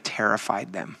should have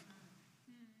terrified them.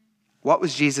 What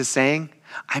was Jesus saying?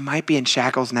 I might be in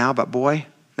shackles now, but boy,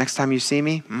 next time you see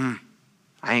me,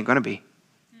 I ain't going to be.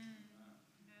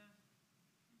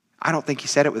 I don't think he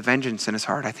said it with vengeance in his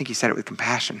heart. I think he said it with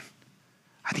compassion.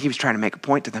 I think he was trying to make a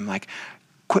point to them like,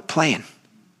 quit playing.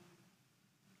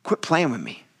 Quit playing with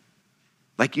me.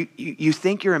 Like you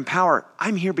think you're in power.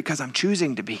 I'm here because I'm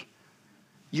choosing to be.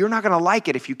 You're not going to like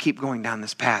it if you keep going down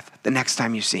this path the next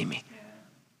time you see me.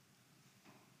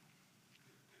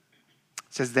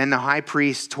 It says, then the high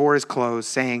priest tore his clothes,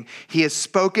 saying, he has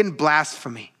spoken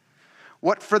blasphemy.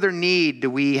 What further need do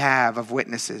we have of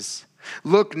witnesses?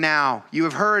 Look now, you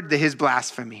have heard his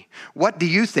blasphemy. What do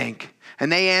you think?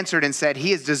 And they answered and said,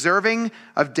 he is deserving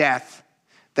of death.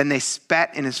 Then they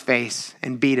spat in his face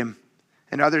and beat him.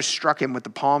 And others struck him with the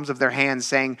palms of their hands,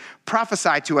 saying,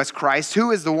 prophesy to us, Christ.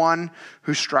 Who is the one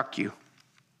who struck you?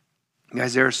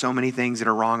 Guys, there are so many things that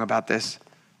are wrong about this.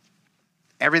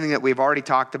 Everything that we've already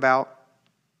talked about.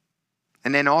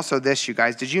 And then also this, you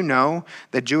guys, did you know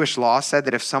that Jewish law said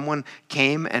that if someone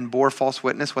came and bore false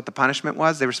witness, what the punishment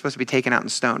was? They were supposed to be taken out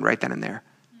and stoned right then and there.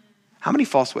 How many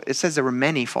false witnesses? It says there were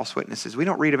many false witnesses. We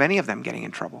don't read of any of them getting in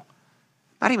trouble.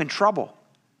 Not even trouble.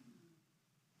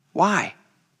 Why?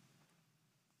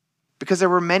 Because there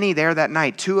were many there that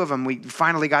night. 2 of them, we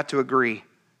finally got to agree.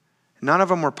 None of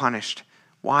them were punished.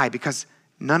 Why? Because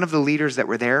none of the leaders that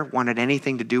were there wanted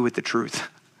anything to do with the truth.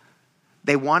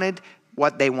 They wanted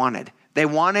what they wanted. They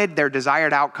wanted their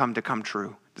desired outcome to come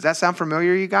true. Does that sound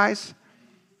familiar, you guys?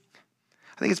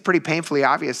 I think it's pretty painfully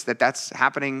obvious that that's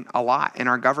happening a lot in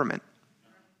our government.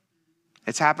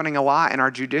 It's happening a lot in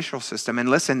our judicial system. And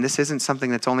listen, this isn't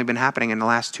something that's only been happening in the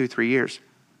last 2-3 years.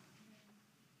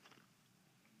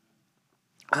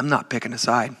 I'm not picking a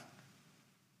side.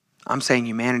 I'm saying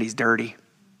humanity's dirty.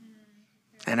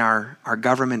 And our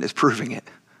government is proving it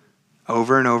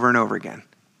over and over and over again,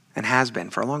 and has been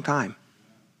for a long time.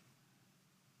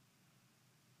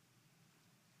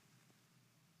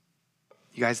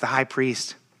 You guys, the high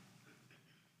priest,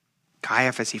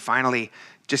 Caiaphas, he finally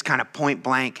just kind of point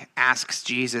blank asks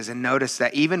Jesus, and notice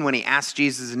that even when he asks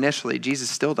Jesus initially, Jesus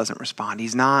still doesn't respond.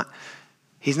 He's not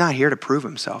here to prove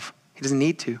himself. He doesn't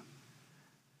need to.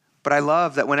 But I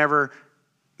love that whenever,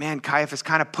 Caiaphas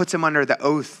kind of puts him under the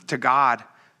oath to God,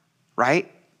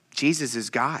 right? Jesus is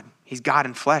God. He's God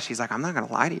in flesh. He's like, I'm not going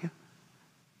to lie to you.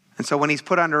 And so when he's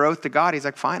put under oath to God, he's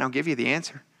like, fine, I'll give you the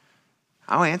answer.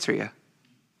 I'll answer you.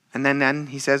 And then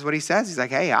he says what he says. He's like,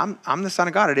 hey, I'm the Son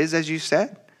of God. It is as you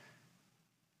said.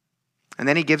 And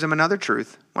then he gives him another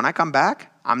truth. When I come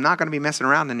back, I'm not going to be messing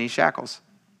around in these shackles.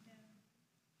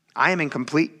 I am in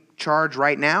complete charge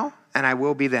right now, and I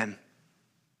will be then.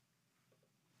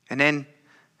 And then,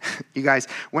 you guys,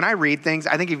 when I read things,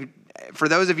 I think for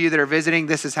those of you that are visiting,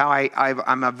 this is how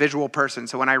I'm a visual person.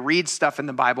 So when I read stuff in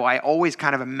the Bible, I always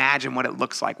kind of imagine what it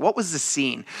looks like. What was the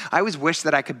scene? I always wish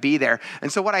that I could be there.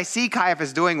 And so what I see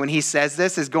Caiaphas doing when he says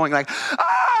this is going like,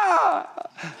 ah,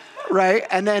 right?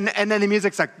 And then the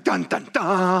music's like, dun, dun,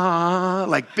 dun,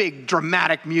 like big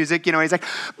dramatic music. He's like,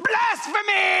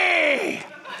 blasphemy!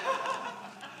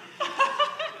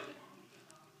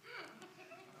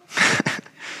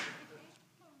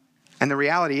 And the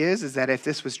reality is that if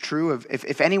this was true,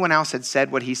 if anyone else had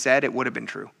said what he said, it would have been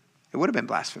true. It would have been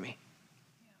blasphemy.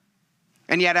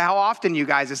 And yet how often, you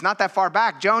guys, it's not that far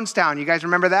back, Jonestown, you guys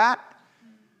remember that?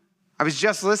 I was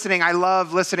just listening. I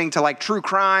love listening to like true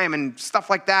crime and stuff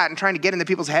like that and trying to get into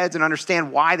people's heads and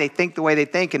understand why they think the way they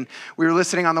think. And we were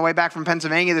listening on the way back from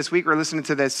Pennsylvania this week. We were listening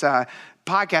to this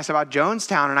podcast about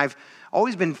Jonestown. And I've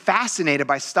always been fascinated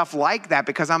by stuff like that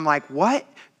because I'm like, what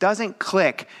doesn't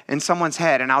click in someone's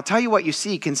head? And I'll tell you what you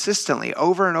see consistently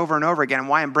over and over and over again and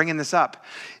why I'm bringing this up.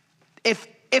 If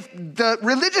the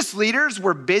religious leaders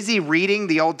were busy reading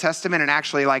the Old Testament and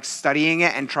actually like studying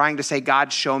it and trying to say,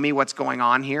 God, show me what's going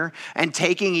on here, and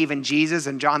taking even Jesus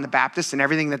and John the Baptist and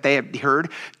everything that they had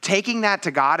heard, taking that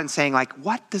to God and saying like,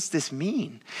 what does this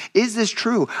mean? Is this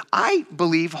true? I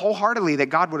believe wholeheartedly that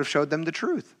God would have showed them the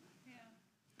truth.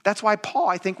 That's why Paul,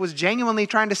 I think, was genuinely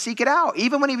trying to seek it out.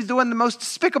 Even when he was doing the most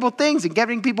despicable things and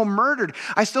getting people murdered,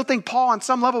 I still think Paul on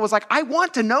some level was like, I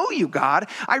want to know you, God.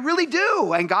 I really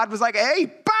do. And God was like,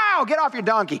 hey, bow, get off your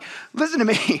donkey. Listen to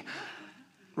me.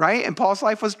 Right? And Paul's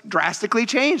life was drastically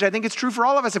changed. I think it's true for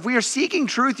all of us. If we are seeking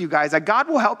truth, you guys, that God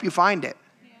will help you find it.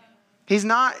 Yeah. He's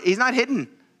not hidden.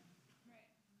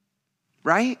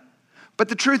 Right? But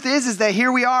the truth is that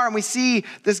here we are and we see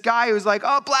this guy who's like,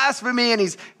 oh, blasphemy.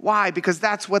 And why? Because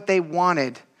that's what they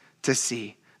wanted to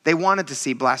see. They wanted to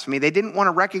see blasphemy. They didn't want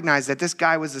to recognize that this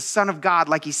guy was the Son of God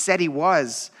like he said he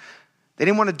was. They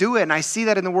didn't want to do it. And I see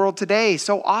that in the world today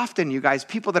so often, you guys,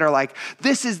 people that are like,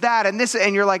 this is that and this.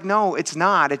 And you're like, no, it's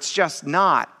not. It's just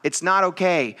not. It's not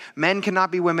okay. Men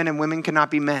cannot be women and women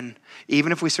cannot be men.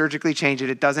 Even if we surgically change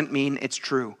it, it doesn't mean it's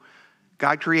true.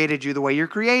 God created you the way you're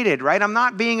created, right? I'm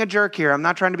not being a jerk here. I'm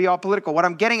not trying to be all political. What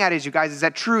I'm getting at is, you guys, is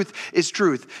that truth is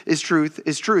truth, is truth,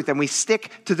 is truth. And we stick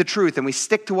to the truth and we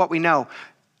stick to what we know.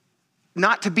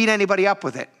 Not to beat anybody up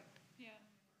with it. Yeah.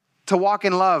 To walk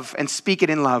in love and speak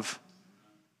it in love.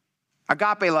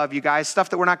 Agape love, you guys, stuff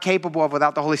that we're not capable of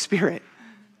without the Holy Spirit.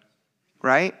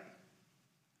 Right?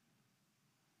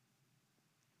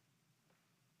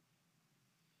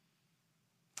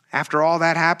 After all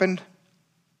that happened,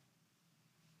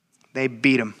 they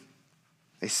beat him.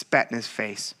 They spat in his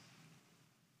face.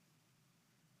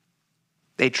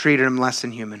 They treated him less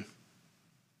than human.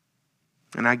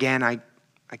 And again, I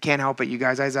can't help it, you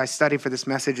guys. As I study for this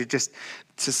message,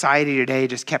 society today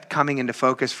just kept coming into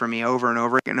focus for me over and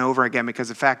over and over again, because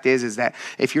the fact is that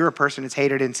if you're a person that's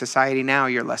hated in society now,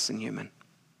 you're less than human.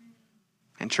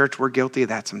 And church, we're guilty of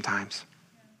that sometimes.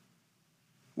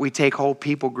 We take whole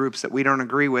people groups that we don't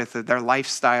agree with, their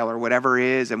lifestyle or whatever it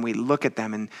is, and we look at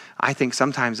them, and I think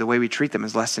sometimes the way we treat them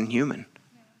is less than human.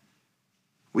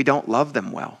 We don't love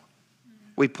them well.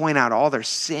 We point out all their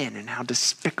sin and how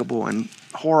despicable and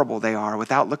horrible they are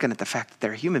without looking at the fact that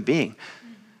they're a human being.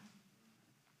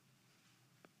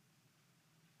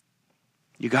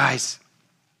 You guys,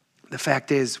 the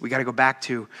fact is we got to go back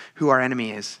to who our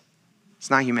enemy is. It's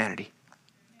not humanity.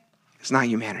 It's not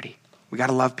humanity. We got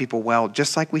to love people well,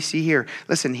 just like we see here.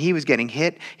 Listen, he was getting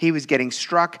hit. He was getting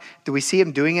struck. Do we see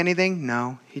him doing anything?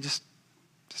 No, he just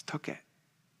took it.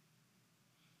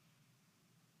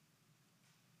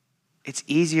 It's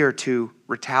easier to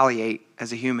retaliate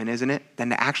as a human, isn't it, than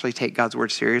to actually take God's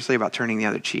word seriously about turning the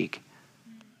other cheek.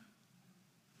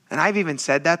 And I've even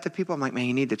said that to people. I'm like, man,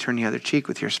 you need to turn the other cheek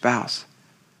with your spouse.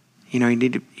 You know,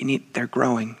 they're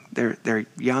growing. They're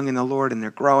young in the Lord and they're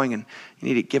growing, and you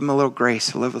need to give them a little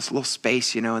grace, a little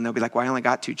space, you know, and they'll be like, well, I only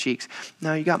got 2 cheeks.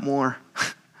 No, you got more.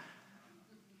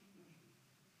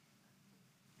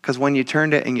 Because when you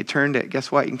turned it,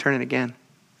 guess what? You can turn it again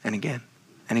and again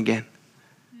and again.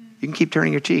 You can keep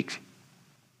turning your cheeks.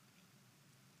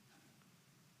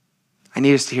 I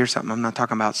need us to hear something. I'm not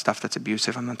talking about stuff that's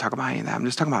abusive. I'm not talking about any of that. I'm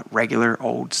just talking about regular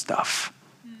old stuff.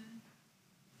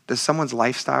 Is someone's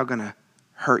lifestyle going to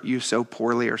hurt you so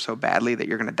poorly or so badly that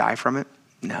you're going to die from it?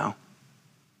 No.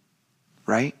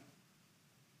 Right?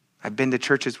 I've been to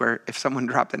churches where if someone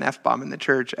dropped an F-bomb in the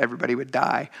church, everybody would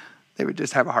die. They would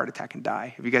just have a heart attack and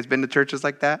die. Have you guys been to churches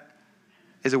like that?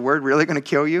 Is a word really going to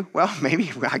kill you? Well,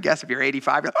 maybe, I guess if you're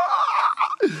 85, you're like,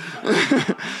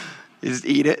 ah! You just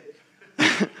eat it.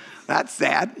 That's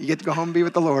sad. You get to go home and be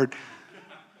with the Lord.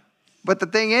 But the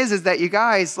thing is that you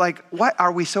guys, like, what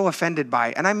are we so offended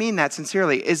by? And I mean that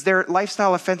sincerely. Is their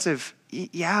lifestyle offensive?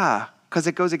 Yeah, because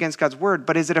it goes against God's word.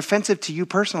 But is it offensive to you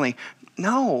personally?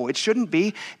 No, it shouldn't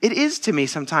be. It is to me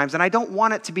sometimes, and I don't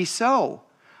want it to be so.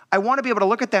 I want to be able to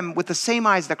look at them with the same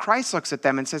eyes that Christ looks at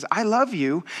them and says, I love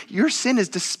you. Your sin is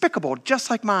despicable,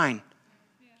 just like mine.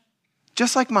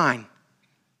 Just like mine.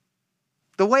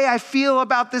 The way I feel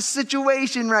about this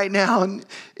situation right now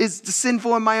is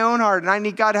sinful in my own heart, and I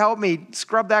need God to help me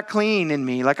scrub that clean in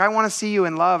me. Like, I want to see you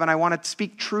in love, and I want to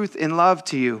speak truth in love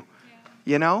to you,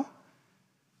 you know?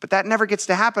 But that never gets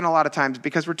to happen a lot of times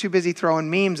because we're too busy throwing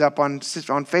memes up on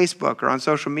Facebook or on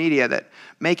social media that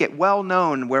make it well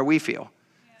known where we feel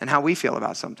and how we feel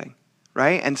about something,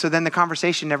 right? And so then the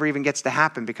conversation never even gets to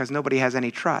happen because nobody has any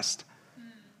trust.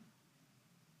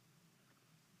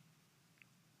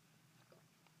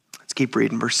 Let's keep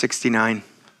reading, verse 69.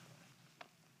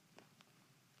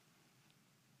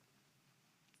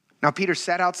 Now Peter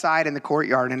sat outside in the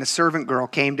courtyard, and a servant girl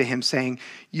came to him saying,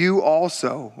 you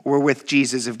also were with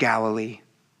Jesus of Galilee.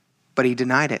 But he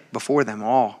denied it before them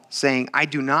all, saying, I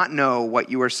do not know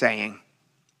what you are saying.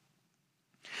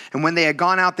 And when they had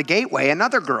gone out the gateway,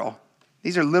 another girl,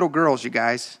 these are little girls, you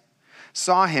guys,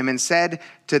 saw him and said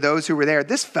to those who were there,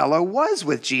 this fellow was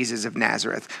with Jesus of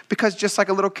Nazareth. Because just like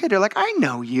a little kid, they're like, I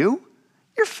know you.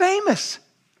 You're famous.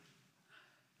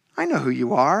 I know who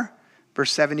you are.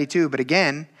 Verse 72, but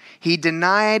again, he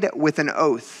denied with an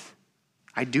oath,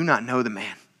 I do not know the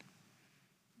man.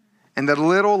 And a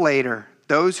little later,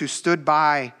 those who stood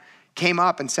by came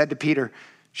up and said to Peter,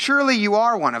 surely you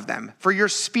are one of them, for your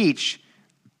speech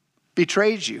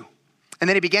betrays you. And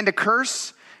then he began to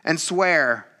curse and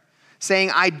swear,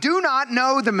 saying, I do not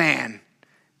know the man.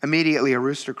 Immediately a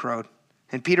rooster crowed.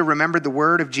 And Peter remembered the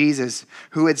word of Jesus,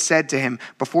 who had said to him,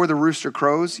 before the rooster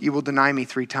crows, you will deny me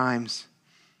 3 times.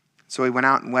 So he went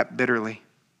out and wept bitterly.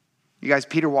 You guys,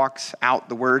 Peter walks out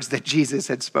the words that Jesus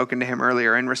had spoken to him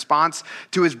earlier in response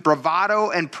to his bravado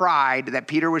and pride that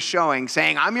Peter was showing,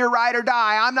 saying, I'm your ride or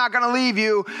die. I'm not going to leave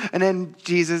you. And then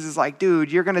Jesus is like,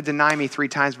 dude, you're going to deny me 3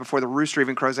 times before the rooster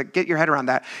even crows. Like, get your head around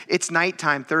that. It's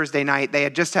nighttime, Thursday night. They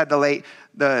had just had the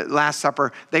Last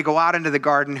Supper. They go out into the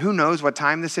garden. Who knows what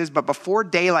time this is? But before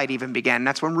daylight even began,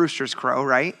 that's when roosters crow,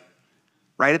 right?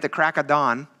 Right at the crack of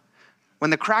dawn. When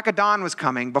the crack of dawn was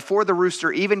coming, before the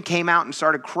rooster even came out and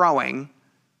started crowing,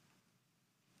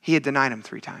 he had denied him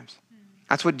 3 times.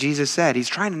 That's what Jesus said. He's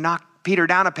trying to knock Peter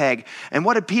down a peg. And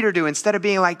what did Peter do? Instead of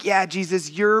being like, yeah, Jesus,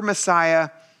 you're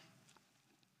Messiah.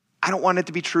 I don't want it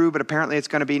to be true, but apparently it's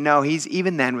going to be. No, he's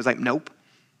even then was like, nope.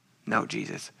 No,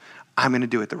 Jesus, I'm going to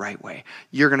do it the right way.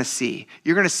 You're going to see.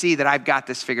 You're going to see that I've got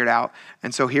this figured out.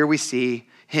 And so here we see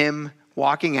him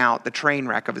walking out the train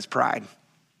wreck of his pride.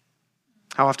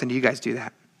 How often do you guys do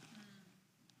that?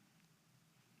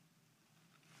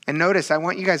 And notice, I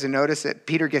want you guys to notice that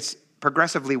Peter gets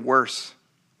progressively worse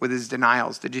with his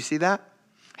denials. Did you see that?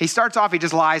 He starts off, he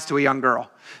just lies to a young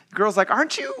girl. The girl's like,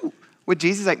 aren't you with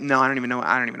Jesus? He's like, no, I don't even know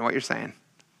what you're saying.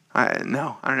 I don't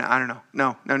know.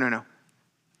 No.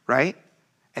 Right?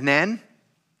 And then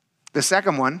the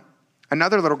second one,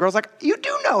 another little girl's like, you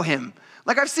do know him.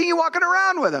 Like, I've seen you walking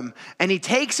around with him. And he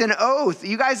takes an oath.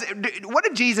 You guys, what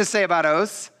did Jesus say about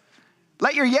oaths?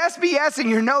 Let your yes be yes and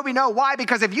your no be no. Why?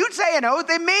 Because if you say an oath,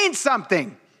 it means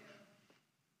something.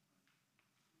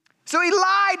 So he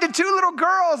lied to 2 little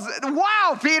girls.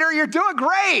 Wow, Peter, you're doing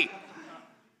great.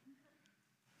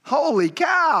 Holy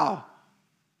cow.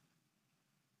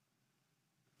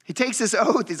 He takes this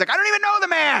oath. He's like, I don't even know the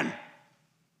man.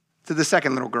 To the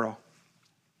second little girl.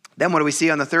 Then what do we see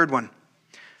on the third one?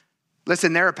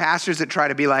 Listen, there are pastors that try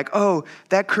to be like, oh,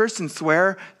 that curse and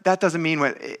swear, that doesn't mean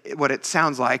what it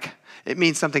sounds like. It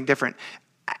means something different.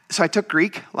 So I took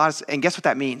Greek, and guess what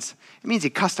that means? It means he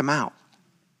cussed him out.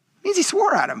 It means he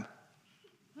swore at him.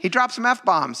 He dropped some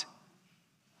F-bombs.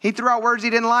 He threw out words he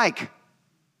didn't like.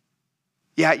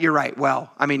 Yeah, you're right.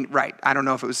 Well, right. I don't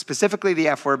know if it was specifically the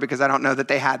F word because I don't know that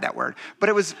they had that word. But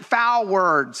it was foul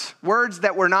words, words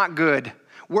that were not good,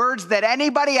 words that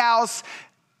anybody else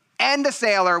and a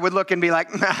sailor would look and be like,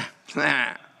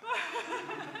 nah.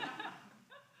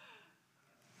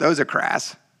 Those are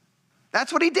crass.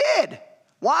 That's what he did.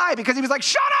 Why? Because he was like,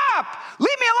 shut up!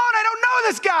 Leave me alone, I don't know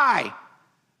this guy.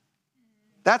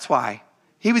 That's why.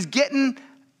 He was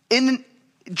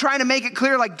trying to make it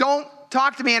clear, like, don't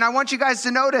talk to me. And I want you guys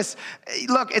to notice,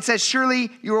 look, it says, surely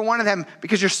you were one of them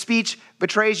because your speech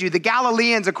betrays you. The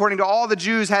Galileans, according to all the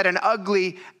Jews, had an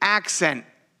ugly accent.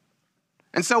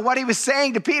 And so what he was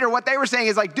saying to Peter, what they were saying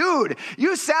is like, dude,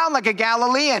 you sound like a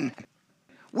Galilean.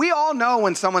 We all know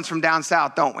when someone's from down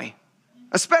south, don't we?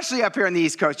 Especially up here on the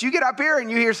East Coast. You get up here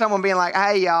and you hear someone being like,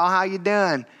 hey, y'all, how you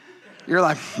doing? You're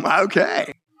like,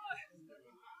 okay.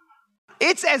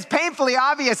 It's as painfully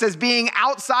obvious as being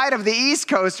outside of the East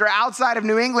Coast or outside of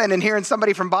New England and hearing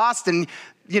somebody from Boston,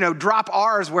 drop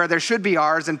R's where there should be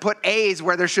R's and put A's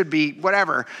where there should be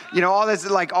whatever. All this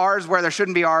like R's where there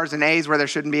shouldn't be R's and A's where there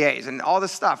shouldn't be A's and all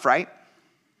this stuff, right?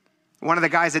 One of the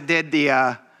guys that did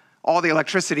all the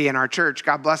electricity in our church,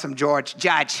 God bless him, Judge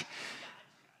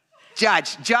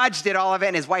did all of it,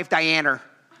 and his wife, Diana.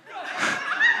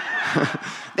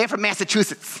 They're from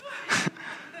Massachusetts.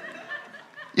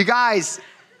 You guys,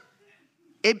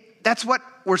 that's what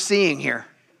we're seeing here.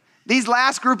 These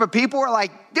last group of people are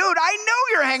like, dude, I know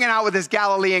you're hanging out with this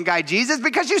Galilean guy, Jesus,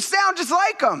 because you sound just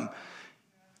like him,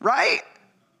 right?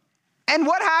 And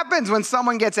what happens when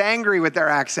someone gets angry with their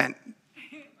accent?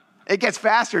 It gets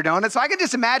faster, don't it? So I can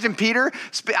just imagine Peter,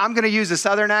 I'm going to use a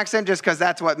Southern accent just because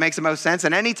that's what makes the most sense.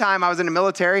 And anytime I was in the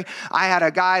military, I had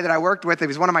a guy that I worked with. He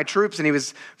was one of my troops, and he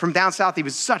was from down south. He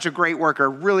was such a great worker,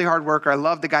 really hard worker. I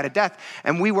loved the guy to death.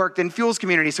 And we worked in fuels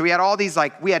community. So we had all these,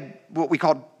 we had what we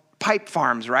called pipe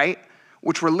farms, right?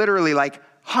 Which were literally like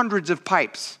hundreds of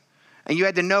pipes. And you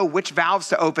had to know which valves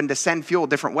to open to send fuel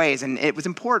different ways. And it was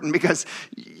important because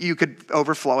you could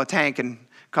overflow a tank and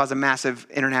cause a massive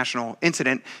international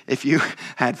incident if you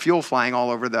had fuel flying all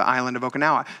over the island of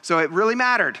Okinawa. So it really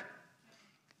mattered.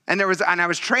 And I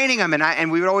was training them,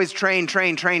 and we would always train.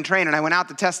 And I went out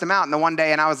to test them out. And the one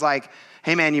day, and I was like,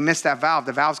 hey man, you missed that valve.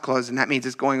 The valve's closed, and that means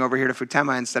it's going over here to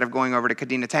Futema instead of going over to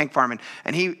Kadena Tank Farm.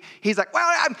 And he's like,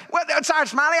 sorry,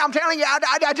 Smiley, I'm telling you,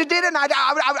 I just did it, and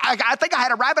I think I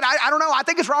had a rabbit. I don't know. I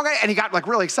think it's wrong. And he got like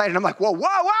really excited. I'm like,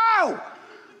 whoa,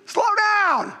 slow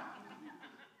down.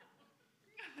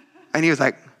 And he was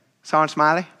like, Sergeant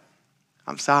Smiley,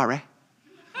 I'm sorry.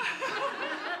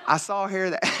 I saw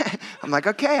here that, I'm like,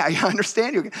 okay, I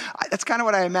understand you. That's kind of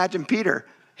what I imagine Peter,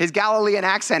 his Galilean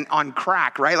accent on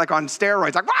crack, right? Like on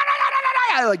steroids, like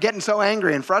getting so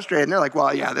angry and frustrated. And they're like,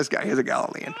 well, yeah, this guy is a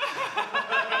Galilean.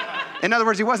 In other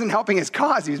words, he wasn't helping his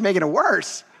cause. He was making it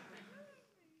worse.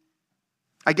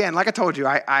 Again, like I told you,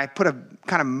 I put a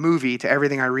kind of movie to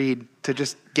everything I read to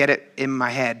just get it in my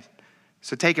head.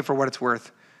 So take it for what it's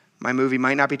worth. My movie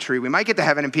might not be true. We might get to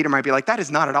heaven and Peter might be like, that is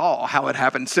not at all how it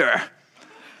happened, sir.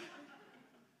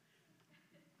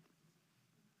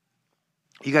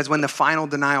 You guys, when the final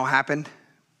denial happened,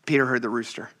 Peter heard the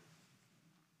rooster.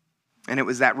 And it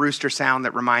was that rooster sound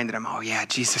that reminded him, oh yeah,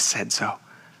 Jesus said so.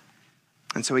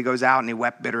 And so he goes out and he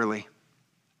wept bitterly.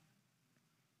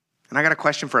 And I got a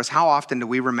question for us. How often do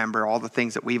we remember all the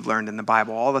things that we've learned in the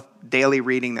Bible, all the daily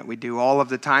reading that we do, all of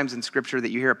the times in Scripture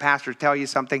that you hear a pastor tell you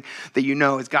something that you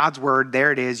know is God's word,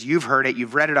 there it is, you've heard it,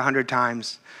 you've read it 100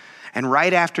 times, and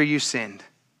right after you sinned,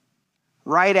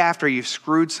 right after you've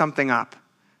screwed something up,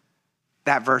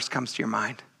 that verse comes to your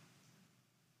mind,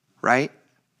 right?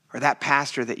 Or that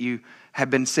pastor that you have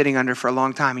been sitting under for a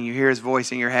long time and you hear his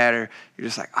voice in your head, or you're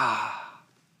just like,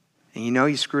 and you know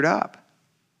you screwed up.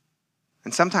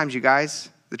 And sometimes, you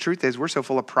guys, the truth is we're so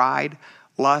full of pride,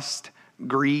 lust,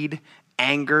 greed,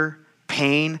 anger,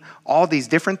 pain, all these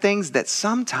different things that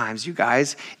sometimes, you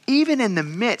guys, even in the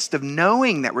midst of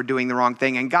knowing that we're doing the wrong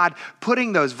thing and God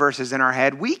putting those verses in our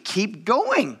head, we keep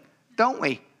going, don't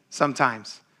we?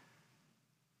 Sometimes,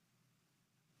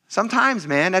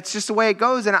 man, that's just the way it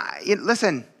goes. And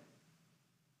listen,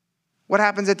 what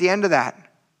happens at the end of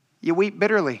that? You weep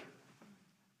bitterly.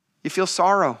 You feel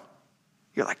sorrow.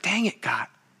 You're like, dang it, God.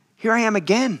 Here I am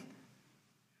again.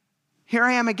 Here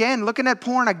I am again, looking at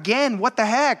porn again. What the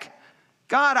heck?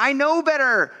 God, I know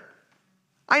better.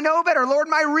 I know better. Lord,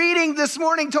 my reading this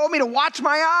morning told me to watch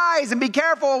my eyes and be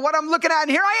careful of what I'm looking at. And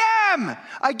here I am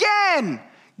again.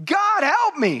 God,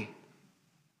 help me.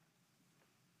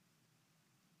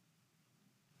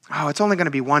 Oh, it's only going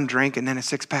to be one drink and then a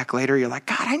six-pack later. You're like,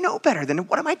 God, I know better. Then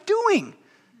what am I doing?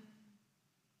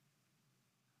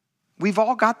 We've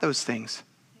all got those things.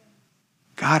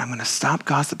 God, I'm going to stop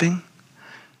gossiping.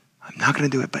 I'm not going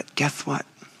to do it, but guess what?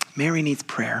 Mary needs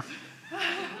prayer.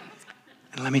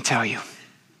 And let me tell you.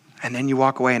 And then you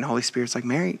walk away and the Holy Spirit's like,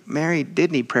 Mary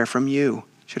did need prayer from you.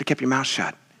 Should have kept your mouth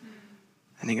shut.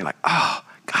 And then you're like, oh,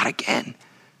 God, again.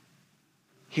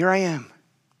 Here I am.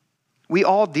 We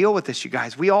all deal with this, you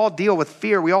guys. We all deal with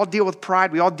fear. We all deal with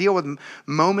pride. We all deal with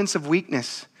moments of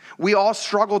weakness. We all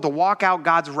struggle to walk out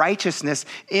God's righteousness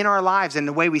in our lives and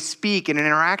the way we speak and in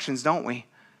our actions, don't we?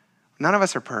 None of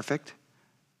us are perfect.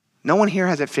 No one here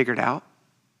has it figured out.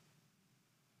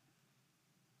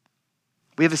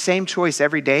 We have the same choice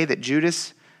every day that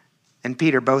Judas and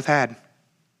Peter both had.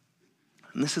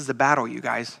 And this is the battle, you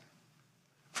guys.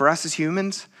 For us as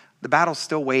humans, the battle's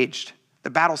still waged.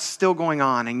 The battle's still going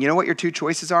on. And you know what your two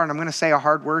choices are? And I'm going to say a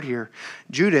hard word here.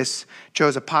 Judas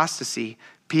chose apostasy.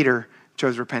 Peter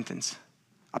chose repentance.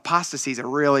 Apostasy is a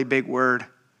really big word.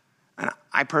 And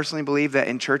I personally believe that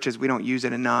in churches we don't use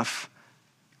it enough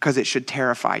because it should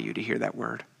terrify you to hear that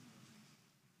word.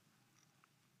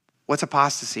 What's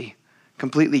apostasy?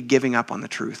 Completely giving up on the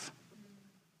truth.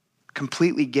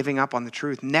 Completely giving up on the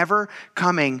truth. Never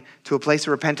coming to a place of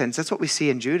repentance. That's what we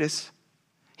see in Judas.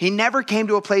 He never came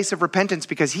to a place of repentance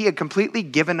because he had completely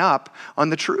given up on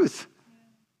the truth.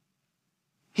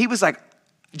 He was like,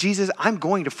 Jesus, I'm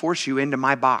going to force you into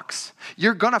my box.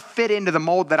 You're going to fit into the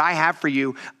mold that I have for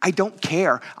you. I don't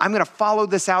care. I'm going to follow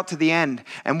this out to the end.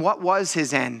 And what was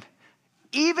his end?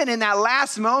 Even in that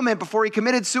last moment before he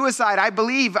committed suicide,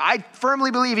 I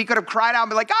firmly believe he could have cried out and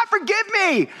be like, God, forgive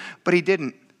me. But he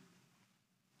didn't.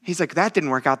 He's like, that didn't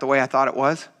work out the way I thought it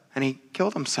was. And he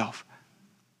killed himself.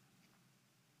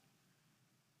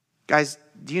 Guys,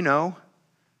 do you know,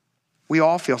 we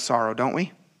all feel sorrow, don't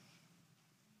we?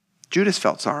 Judas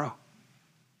felt sorrow.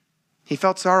 He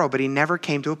felt sorrow, but he never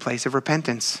came to a place of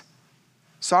repentance.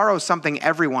 Sorrow is something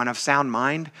everyone of sound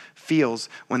mind feels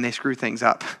when they screw things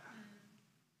up.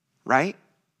 Right?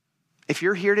 If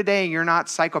you're here today and you're not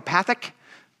psychopathic,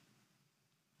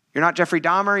 you're not Jeffrey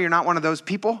Dahmer, you're not one of those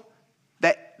people,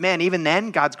 that, man, even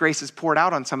then, God's grace is poured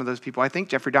out on some of those people. I think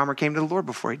Jeffrey Dahmer came to the Lord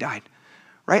before he died.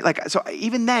 Right? So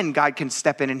even then, God can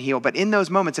step in and heal. But in those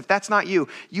moments, if that's not you,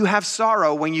 you have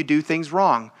sorrow when you do things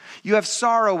wrong. You have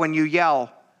sorrow when you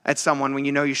yell at someone when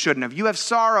you know you shouldn't have. You have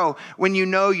sorrow when you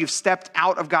know you've stepped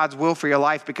out of God's will for your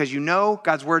life because you know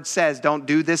God's word says, don't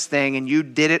do this thing, and you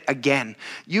did it again.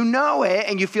 You know it,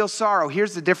 and you feel sorrow.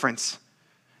 Here's the difference.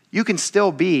 You can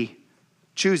still be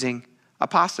choosing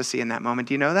apostasy in that moment.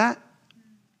 Do you know that?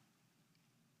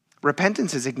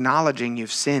 Repentance is acknowledging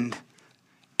you've sinned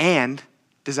and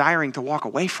desiring to walk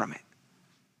away from it.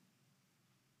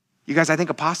 You guys, I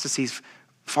think apostasy is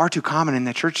far too common in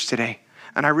the church today.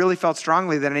 And I really felt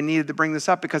strongly that I needed to bring this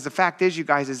up because the fact is, you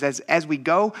guys, is as we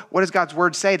go, what does God's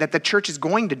word say? That the church is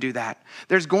going to do that.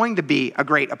 There's going to be a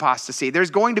great apostasy.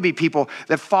 There's going to be people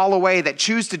that fall away, that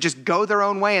choose to just go their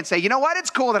own way and say, you know what?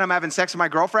 It's cool that I'm having sex with my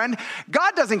girlfriend.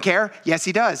 God doesn't care. Yes,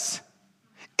 he does.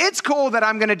 It's cool that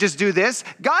I'm going to just do this.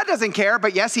 God doesn't care,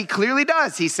 but yes, he clearly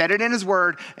does. He said it in his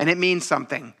word, and it means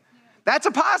something. That's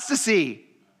apostasy.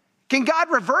 Can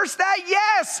God reverse that?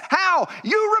 Yes. How?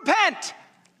 You repent.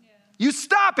 You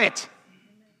stop it.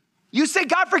 You say,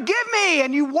 God, forgive me,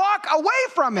 and you walk away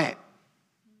from it.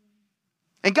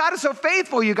 And God is so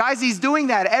faithful, you guys. He's doing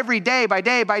that every day by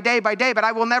day by day by day. But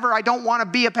I don't want to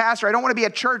be a pastor. I don't want to be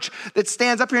a church that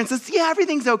stands up here and says, yeah,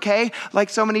 everything's okay, like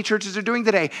so many churches are doing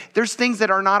today. There's things that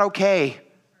are not okay,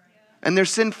 and they're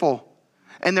sinful.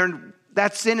 And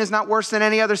that sin is not worse than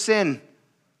any other sin.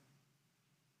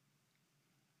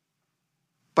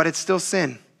 But it's still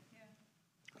sin.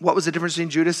 What was the difference between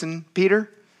Judas and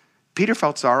Peter? Peter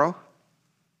felt sorrow.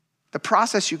 The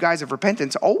process, you guys, of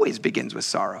repentance always begins with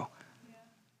sorrow.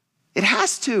 It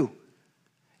has to.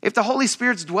 If the Holy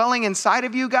Spirit's dwelling inside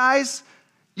of you guys,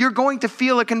 you're going to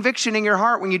feel a conviction in your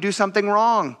heart when you do something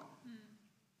wrong.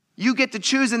 You get to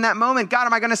choose in that moment, God,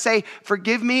 am I going to say,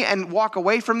 forgive me, and walk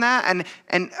away from that?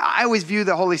 And I always view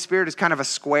the Holy Spirit as kind of a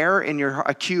square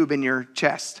a cube in your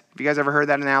chest. Have you guys ever heard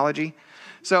that analogy?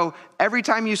 So every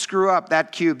time you screw up,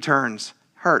 that cube turns,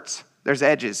 hurts. There's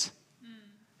edges.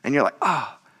 And you're like,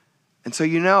 oh. And so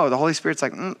you know, the Holy Spirit's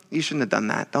like, you shouldn't have done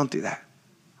that. Don't do that.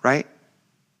 Right?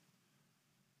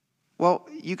 Well,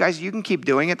 you guys, you can keep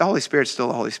doing it. The Holy Spirit's still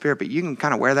the Holy Spirit, but you can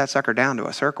kind of wear that sucker down to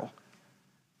a circle,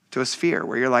 to a sphere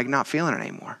where you're like not feeling it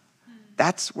anymore.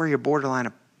 That's where you're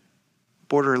borderline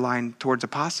towards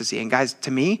apostasy. And guys,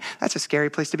 to me, that's a scary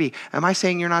place to be. Am I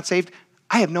saying you're not saved?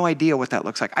 I have no idea what that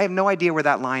looks like. I have no idea where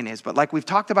that line is. But like we've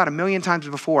talked about a million times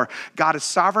before, God is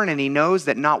sovereign and he knows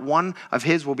that not one of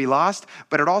his will be lost.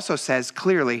 But it also says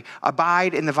clearly,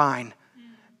 abide in the vine.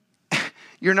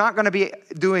 You're not going to be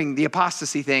doing the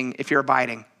apostasy thing if you're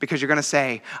abiding, because you're going to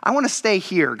say, I want to stay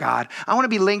here, God. I want to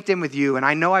be linked in with you. And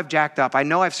I know I've jacked up. I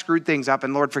know I've screwed things up.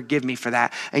 And Lord, forgive me for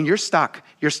that. And you're stuck.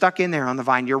 You're stuck in there on the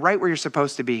vine. You're right where you're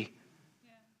supposed to be.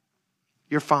 Yeah.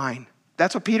 You're fine.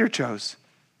 That's what Peter chose.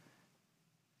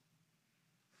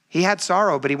 He had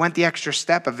sorrow, but he went the extra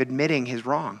step of admitting his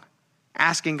wrong,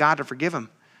 asking God to forgive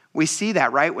him. We see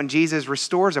that, right? When Jesus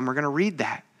restores him, we're going to read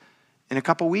that in a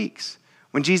couple weeks.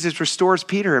 When Jesus restores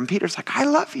Peter, and Peter's like, I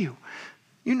love you.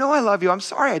 You know I love you. I'm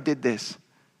sorry I did this.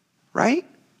 Right?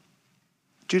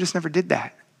 Judas never did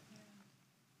that.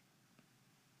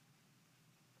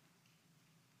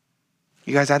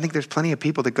 You guys, I think there's plenty of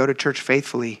people that go to church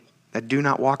faithfully that do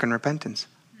not walk in repentance.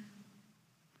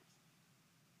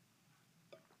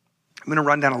 I'm going to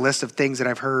run down a list of things that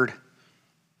I've heard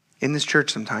in this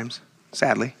church sometimes,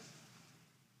 sadly,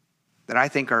 that I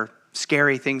think are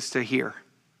scary things to hear.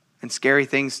 And scary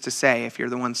things to say if you're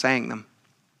the one saying them.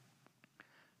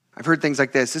 I've heard things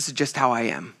like this. This is just how I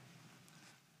am.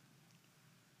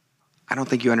 I don't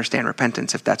think you understand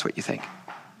repentance if that's what you think.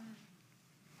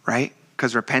 Right?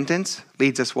 Because repentance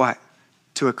leads us what?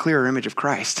 To a clearer image of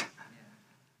Christ.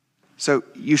 So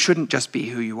you shouldn't just be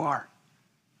who you are.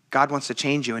 God wants to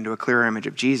change you into a clearer image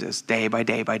of Jesus day by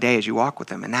day by day as you walk with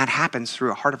him. And that happens through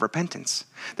a heart of repentance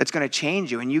that's going to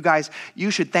change you. And you guys,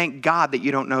 you should thank God that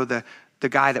you don't know the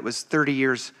guy that was 30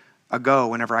 years ago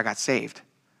whenever I got saved.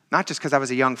 Not just because I was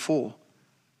a young fool,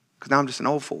 because now I'm just an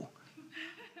old fool.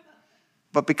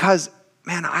 But because,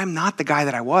 man, I'm not the guy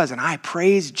that I was, and I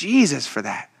praise Jesus for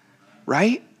that,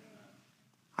 right?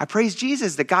 I praise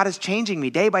Jesus that God is changing me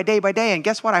day by day by day. And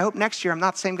guess what? I hope next year I'm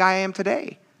not the same guy I am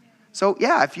today. So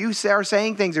yeah, if you are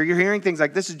saying things or you're hearing things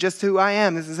like, this is just who I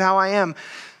am, this is how I am,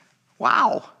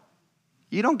 wow,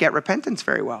 you don't get repentance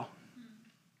very well.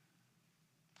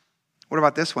 What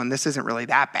about this one? This isn't really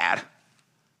that bad.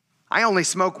 I only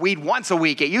smoke weed once a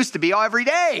week. It used to be every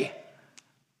day.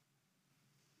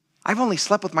 I've only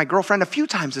slept with my girlfriend a few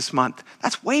times this month.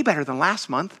 That's way better than last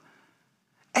month.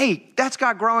 Hey, that's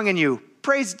God growing in you.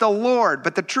 Praise the Lord.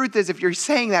 But the truth is, if you're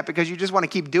saying that because you just want to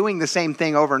keep doing the same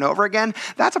thing over and over again,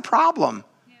 that's a problem.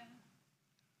 Yeah.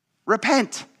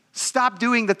 Repent. Stop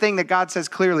doing the thing that God says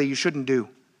clearly you shouldn't do.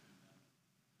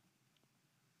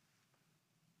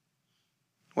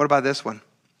 What about this one?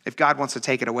 If God wants to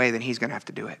take it away, then he's going to have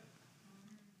to do it.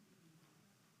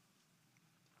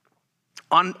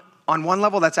 On one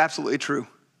level, that's absolutely true.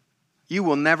 You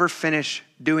will never finish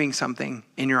doing something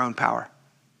in your own power.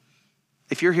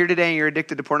 If you're here today and you're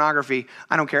addicted to pornography,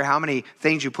 I don't care how many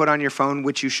things you put on your phone,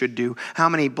 which you should do, how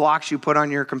many blocks you put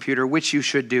on your computer, which you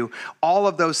should do. All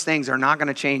of those things are not going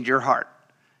to change your heart.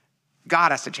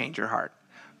 God has to change your heart.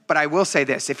 But I will say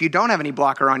this, if you don't have any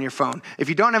blocker on your phone, if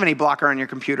you don't have any blocker on your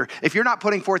computer, if you're not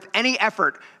putting forth any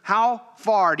effort, how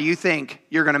far do you think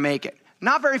you're going to make it?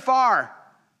 Not very far,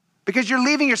 because you're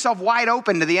leaving yourself wide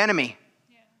open to the enemy.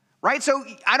 Yeah. Right? So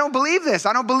I don't believe this.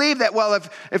 I don't believe that, well,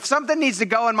 if something needs to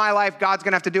go in my life, God's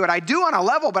going to have to do it. I do on a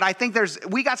level, but I think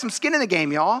we got some skin in the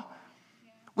game, y'all.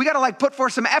 Yeah. We got to put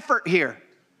forth some effort here.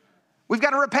 We've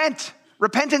got to repent.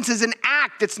 Repentance is an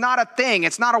act. It's not a thing.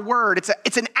 It's not a word.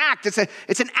 It's an act. It's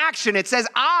an action. It says,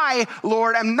 I,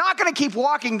 Lord, am not going to keep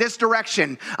walking this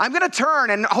direction. I'm going to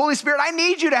turn. And Holy Spirit, I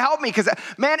need you to help me because,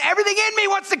 man, everything in me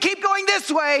wants to keep going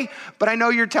this way. But I know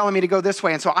you're telling me to go this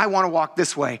way. And so I want to walk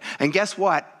this way. And guess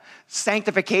what?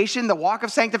 Sanctification, the walk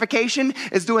of sanctification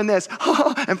is doing this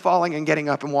and falling and getting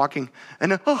up and walking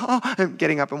and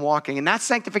getting up and walking. And that's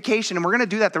sanctification. And we're going to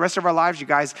do that the rest of our lives, you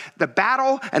guys. The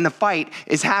battle and the fight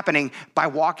is happening by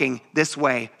walking this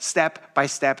way, step by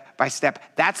step by step.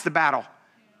 That's the battle.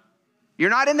 You're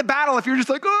not in the battle if you're just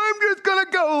like, oh, I'm just going to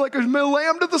go like a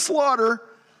lamb to the slaughter.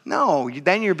 No,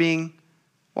 then you're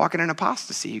walking in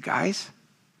apostasy, you guys.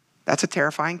 That's a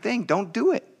terrifying thing. Don't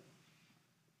do it.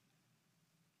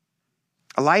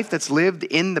 A life that's lived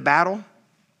in the battle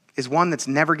is one that's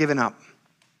never given up.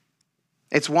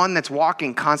 It's one that's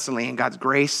walking constantly in God's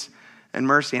grace and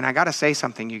mercy. And I got to say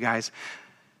something, you guys.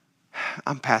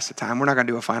 I'm past the time. We're not going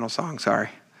to do a final song, sorry.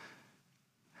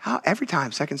 Every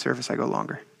time, second service, I go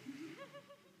longer.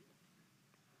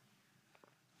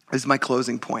 This is my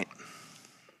closing point.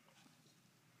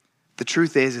 The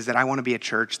truth is that I want to be a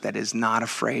church that is not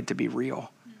afraid to be real.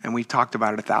 And we've talked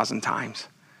about it 1,000 times.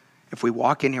 If we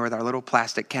walk in here with our little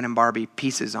plastic Ken and Barbie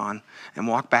pieces on and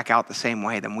walk back out the same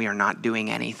way, then we are not doing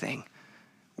anything.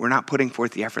 We're not putting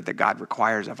forth the effort that God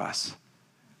requires of us.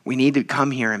 We need to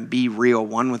come here and be real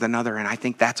one with another. And I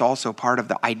think that's also part of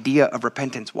the idea of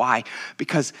repentance. Why?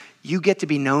 Because you get to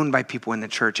be known by people in the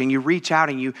church, and you reach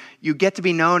out and you get to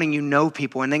be known and you know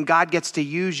people. And then God gets to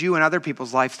use you in other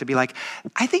people's lives to be like,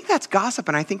 I think that's gossip,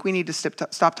 and I think we need to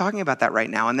stop talking about that right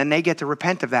now. And then they get to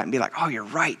repent of that and be like, oh, you're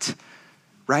right.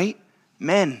 Right?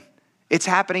 Men. It's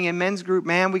happening in men's group,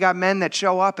 man. We got men that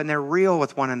show up and they're real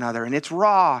with one another, and it's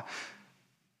raw.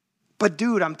 But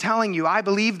dude, I'm telling you, I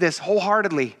believe this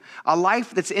wholeheartedly. A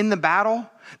life that's in the battle,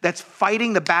 that's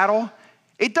fighting the battle,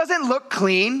 it doesn't look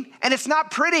clean and it's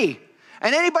not pretty.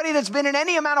 And anybody that's been in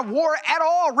any amount of war at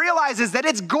all realizes that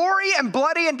it's gory and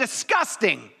bloody and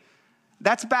disgusting.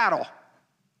 That's battle.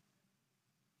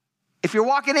 If you're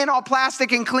walking in all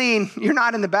plastic and clean, you're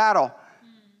not in the battle.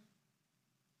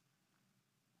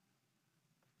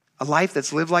 A life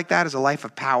that's lived like that is a life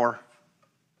of power.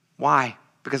 Why?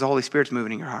 Because the Holy Spirit's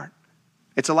moving in your heart.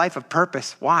 It's a life of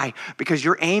purpose. Why? Because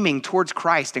you're aiming towards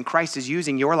Christ, and Christ is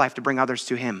using your life to bring others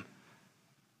to him.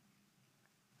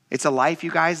 It's a life,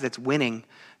 you guys, that's winning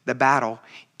the battle,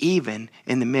 even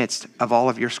in the midst of all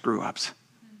of your screw-ups.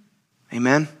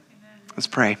 Amen? Let's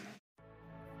pray.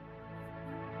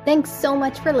 Thanks so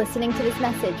much for listening to this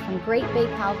message from Great Bay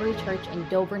Calvary Church in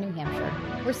Dover, New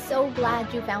Hampshire. We're so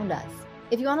glad you found us.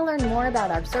 If you want to learn more about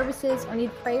our services or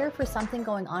need prayer for something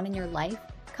going on in your life,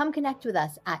 come connect with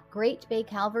us at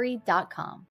greatbaycalvary.com.